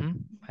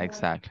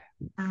 Exactly.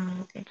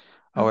 Ok.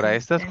 Ahora, Ok,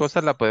 estas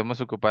cosas las gracias.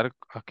 podemos ocupar,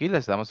 aquí las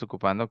estamos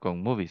ocupando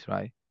con movies,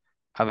 right?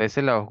 A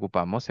veces las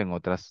ocupamos en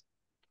otras,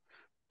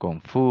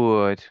 con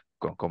food,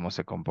 con cómo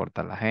se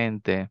comporta la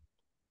gente,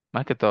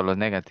 más que todo los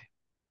negative.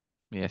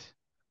 Yes.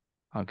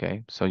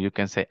 Okay, so you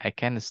can say, I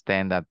can't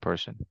stand that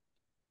person.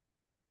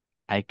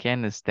 I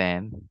can't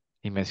stand,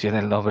 y menciona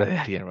el nombre de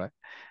alguien, right?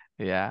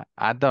 Yeah,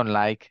 I don't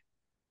like,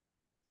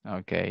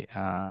 okay,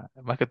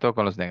 más que todo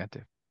con los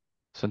negative.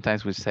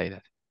 Sometimes we say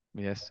that.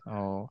 Yes.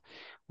 Oh,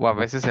 well, a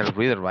veces el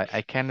ruido, right?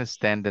 I can't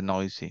stand the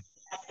noisy.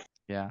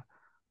 Yeah.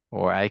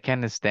 Or I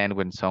can't stand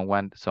when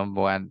someone,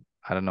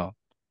 I don't know,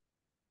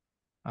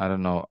 I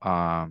don't know,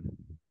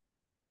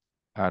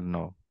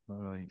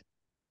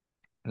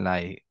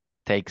 like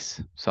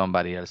takes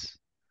somebody else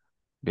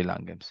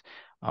belongings.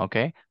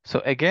 Okay.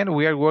 So again,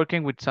 we are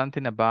working with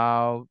something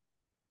about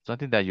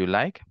something that you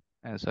like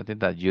and something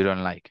that you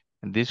don't like.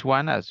 And this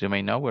one, as you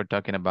may know, we're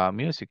talking about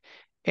music.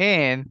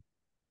 And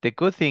the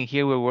good thing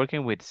here, we're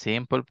working with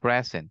simple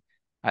present.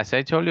 As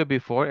I told you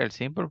before, el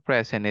simple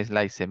present is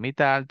like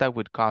semita alta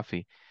with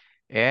coffee.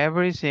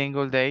 Every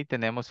single day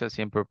tenemos el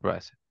simple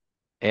present.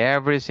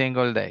 Every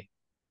single day.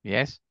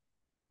 Yes?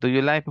 Do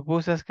you like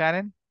pupusas,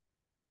 Karen?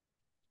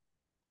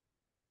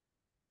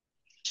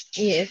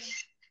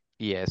 Yes,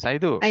 Yes, I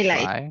do, I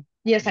like. right?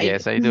 Yes, I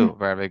Yes, I do. do.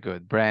 Very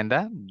good.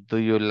 Brenda, do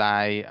you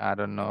like, I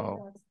don't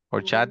know,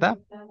 horchata?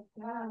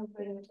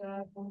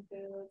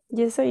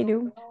 Yes, I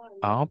do.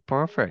 Oh,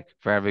 perfect.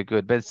 Very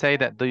good. But say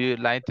that, do you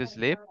like to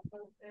sleep?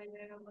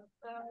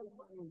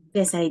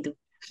 Yes, I do.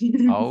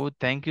 Oh,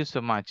 thank you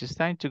so much. It's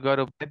time to go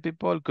to bed,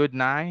 people. Good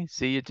night.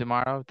 See you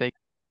tomorrow. See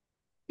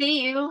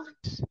you.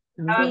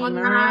 Have a Good good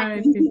night.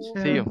 night, See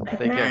teacher. you. Good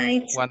Take care.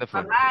 night.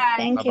 Wonderful. Bye-bye.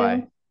 Thank Bye-bye.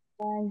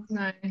 you.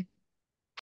 Bye. Nice.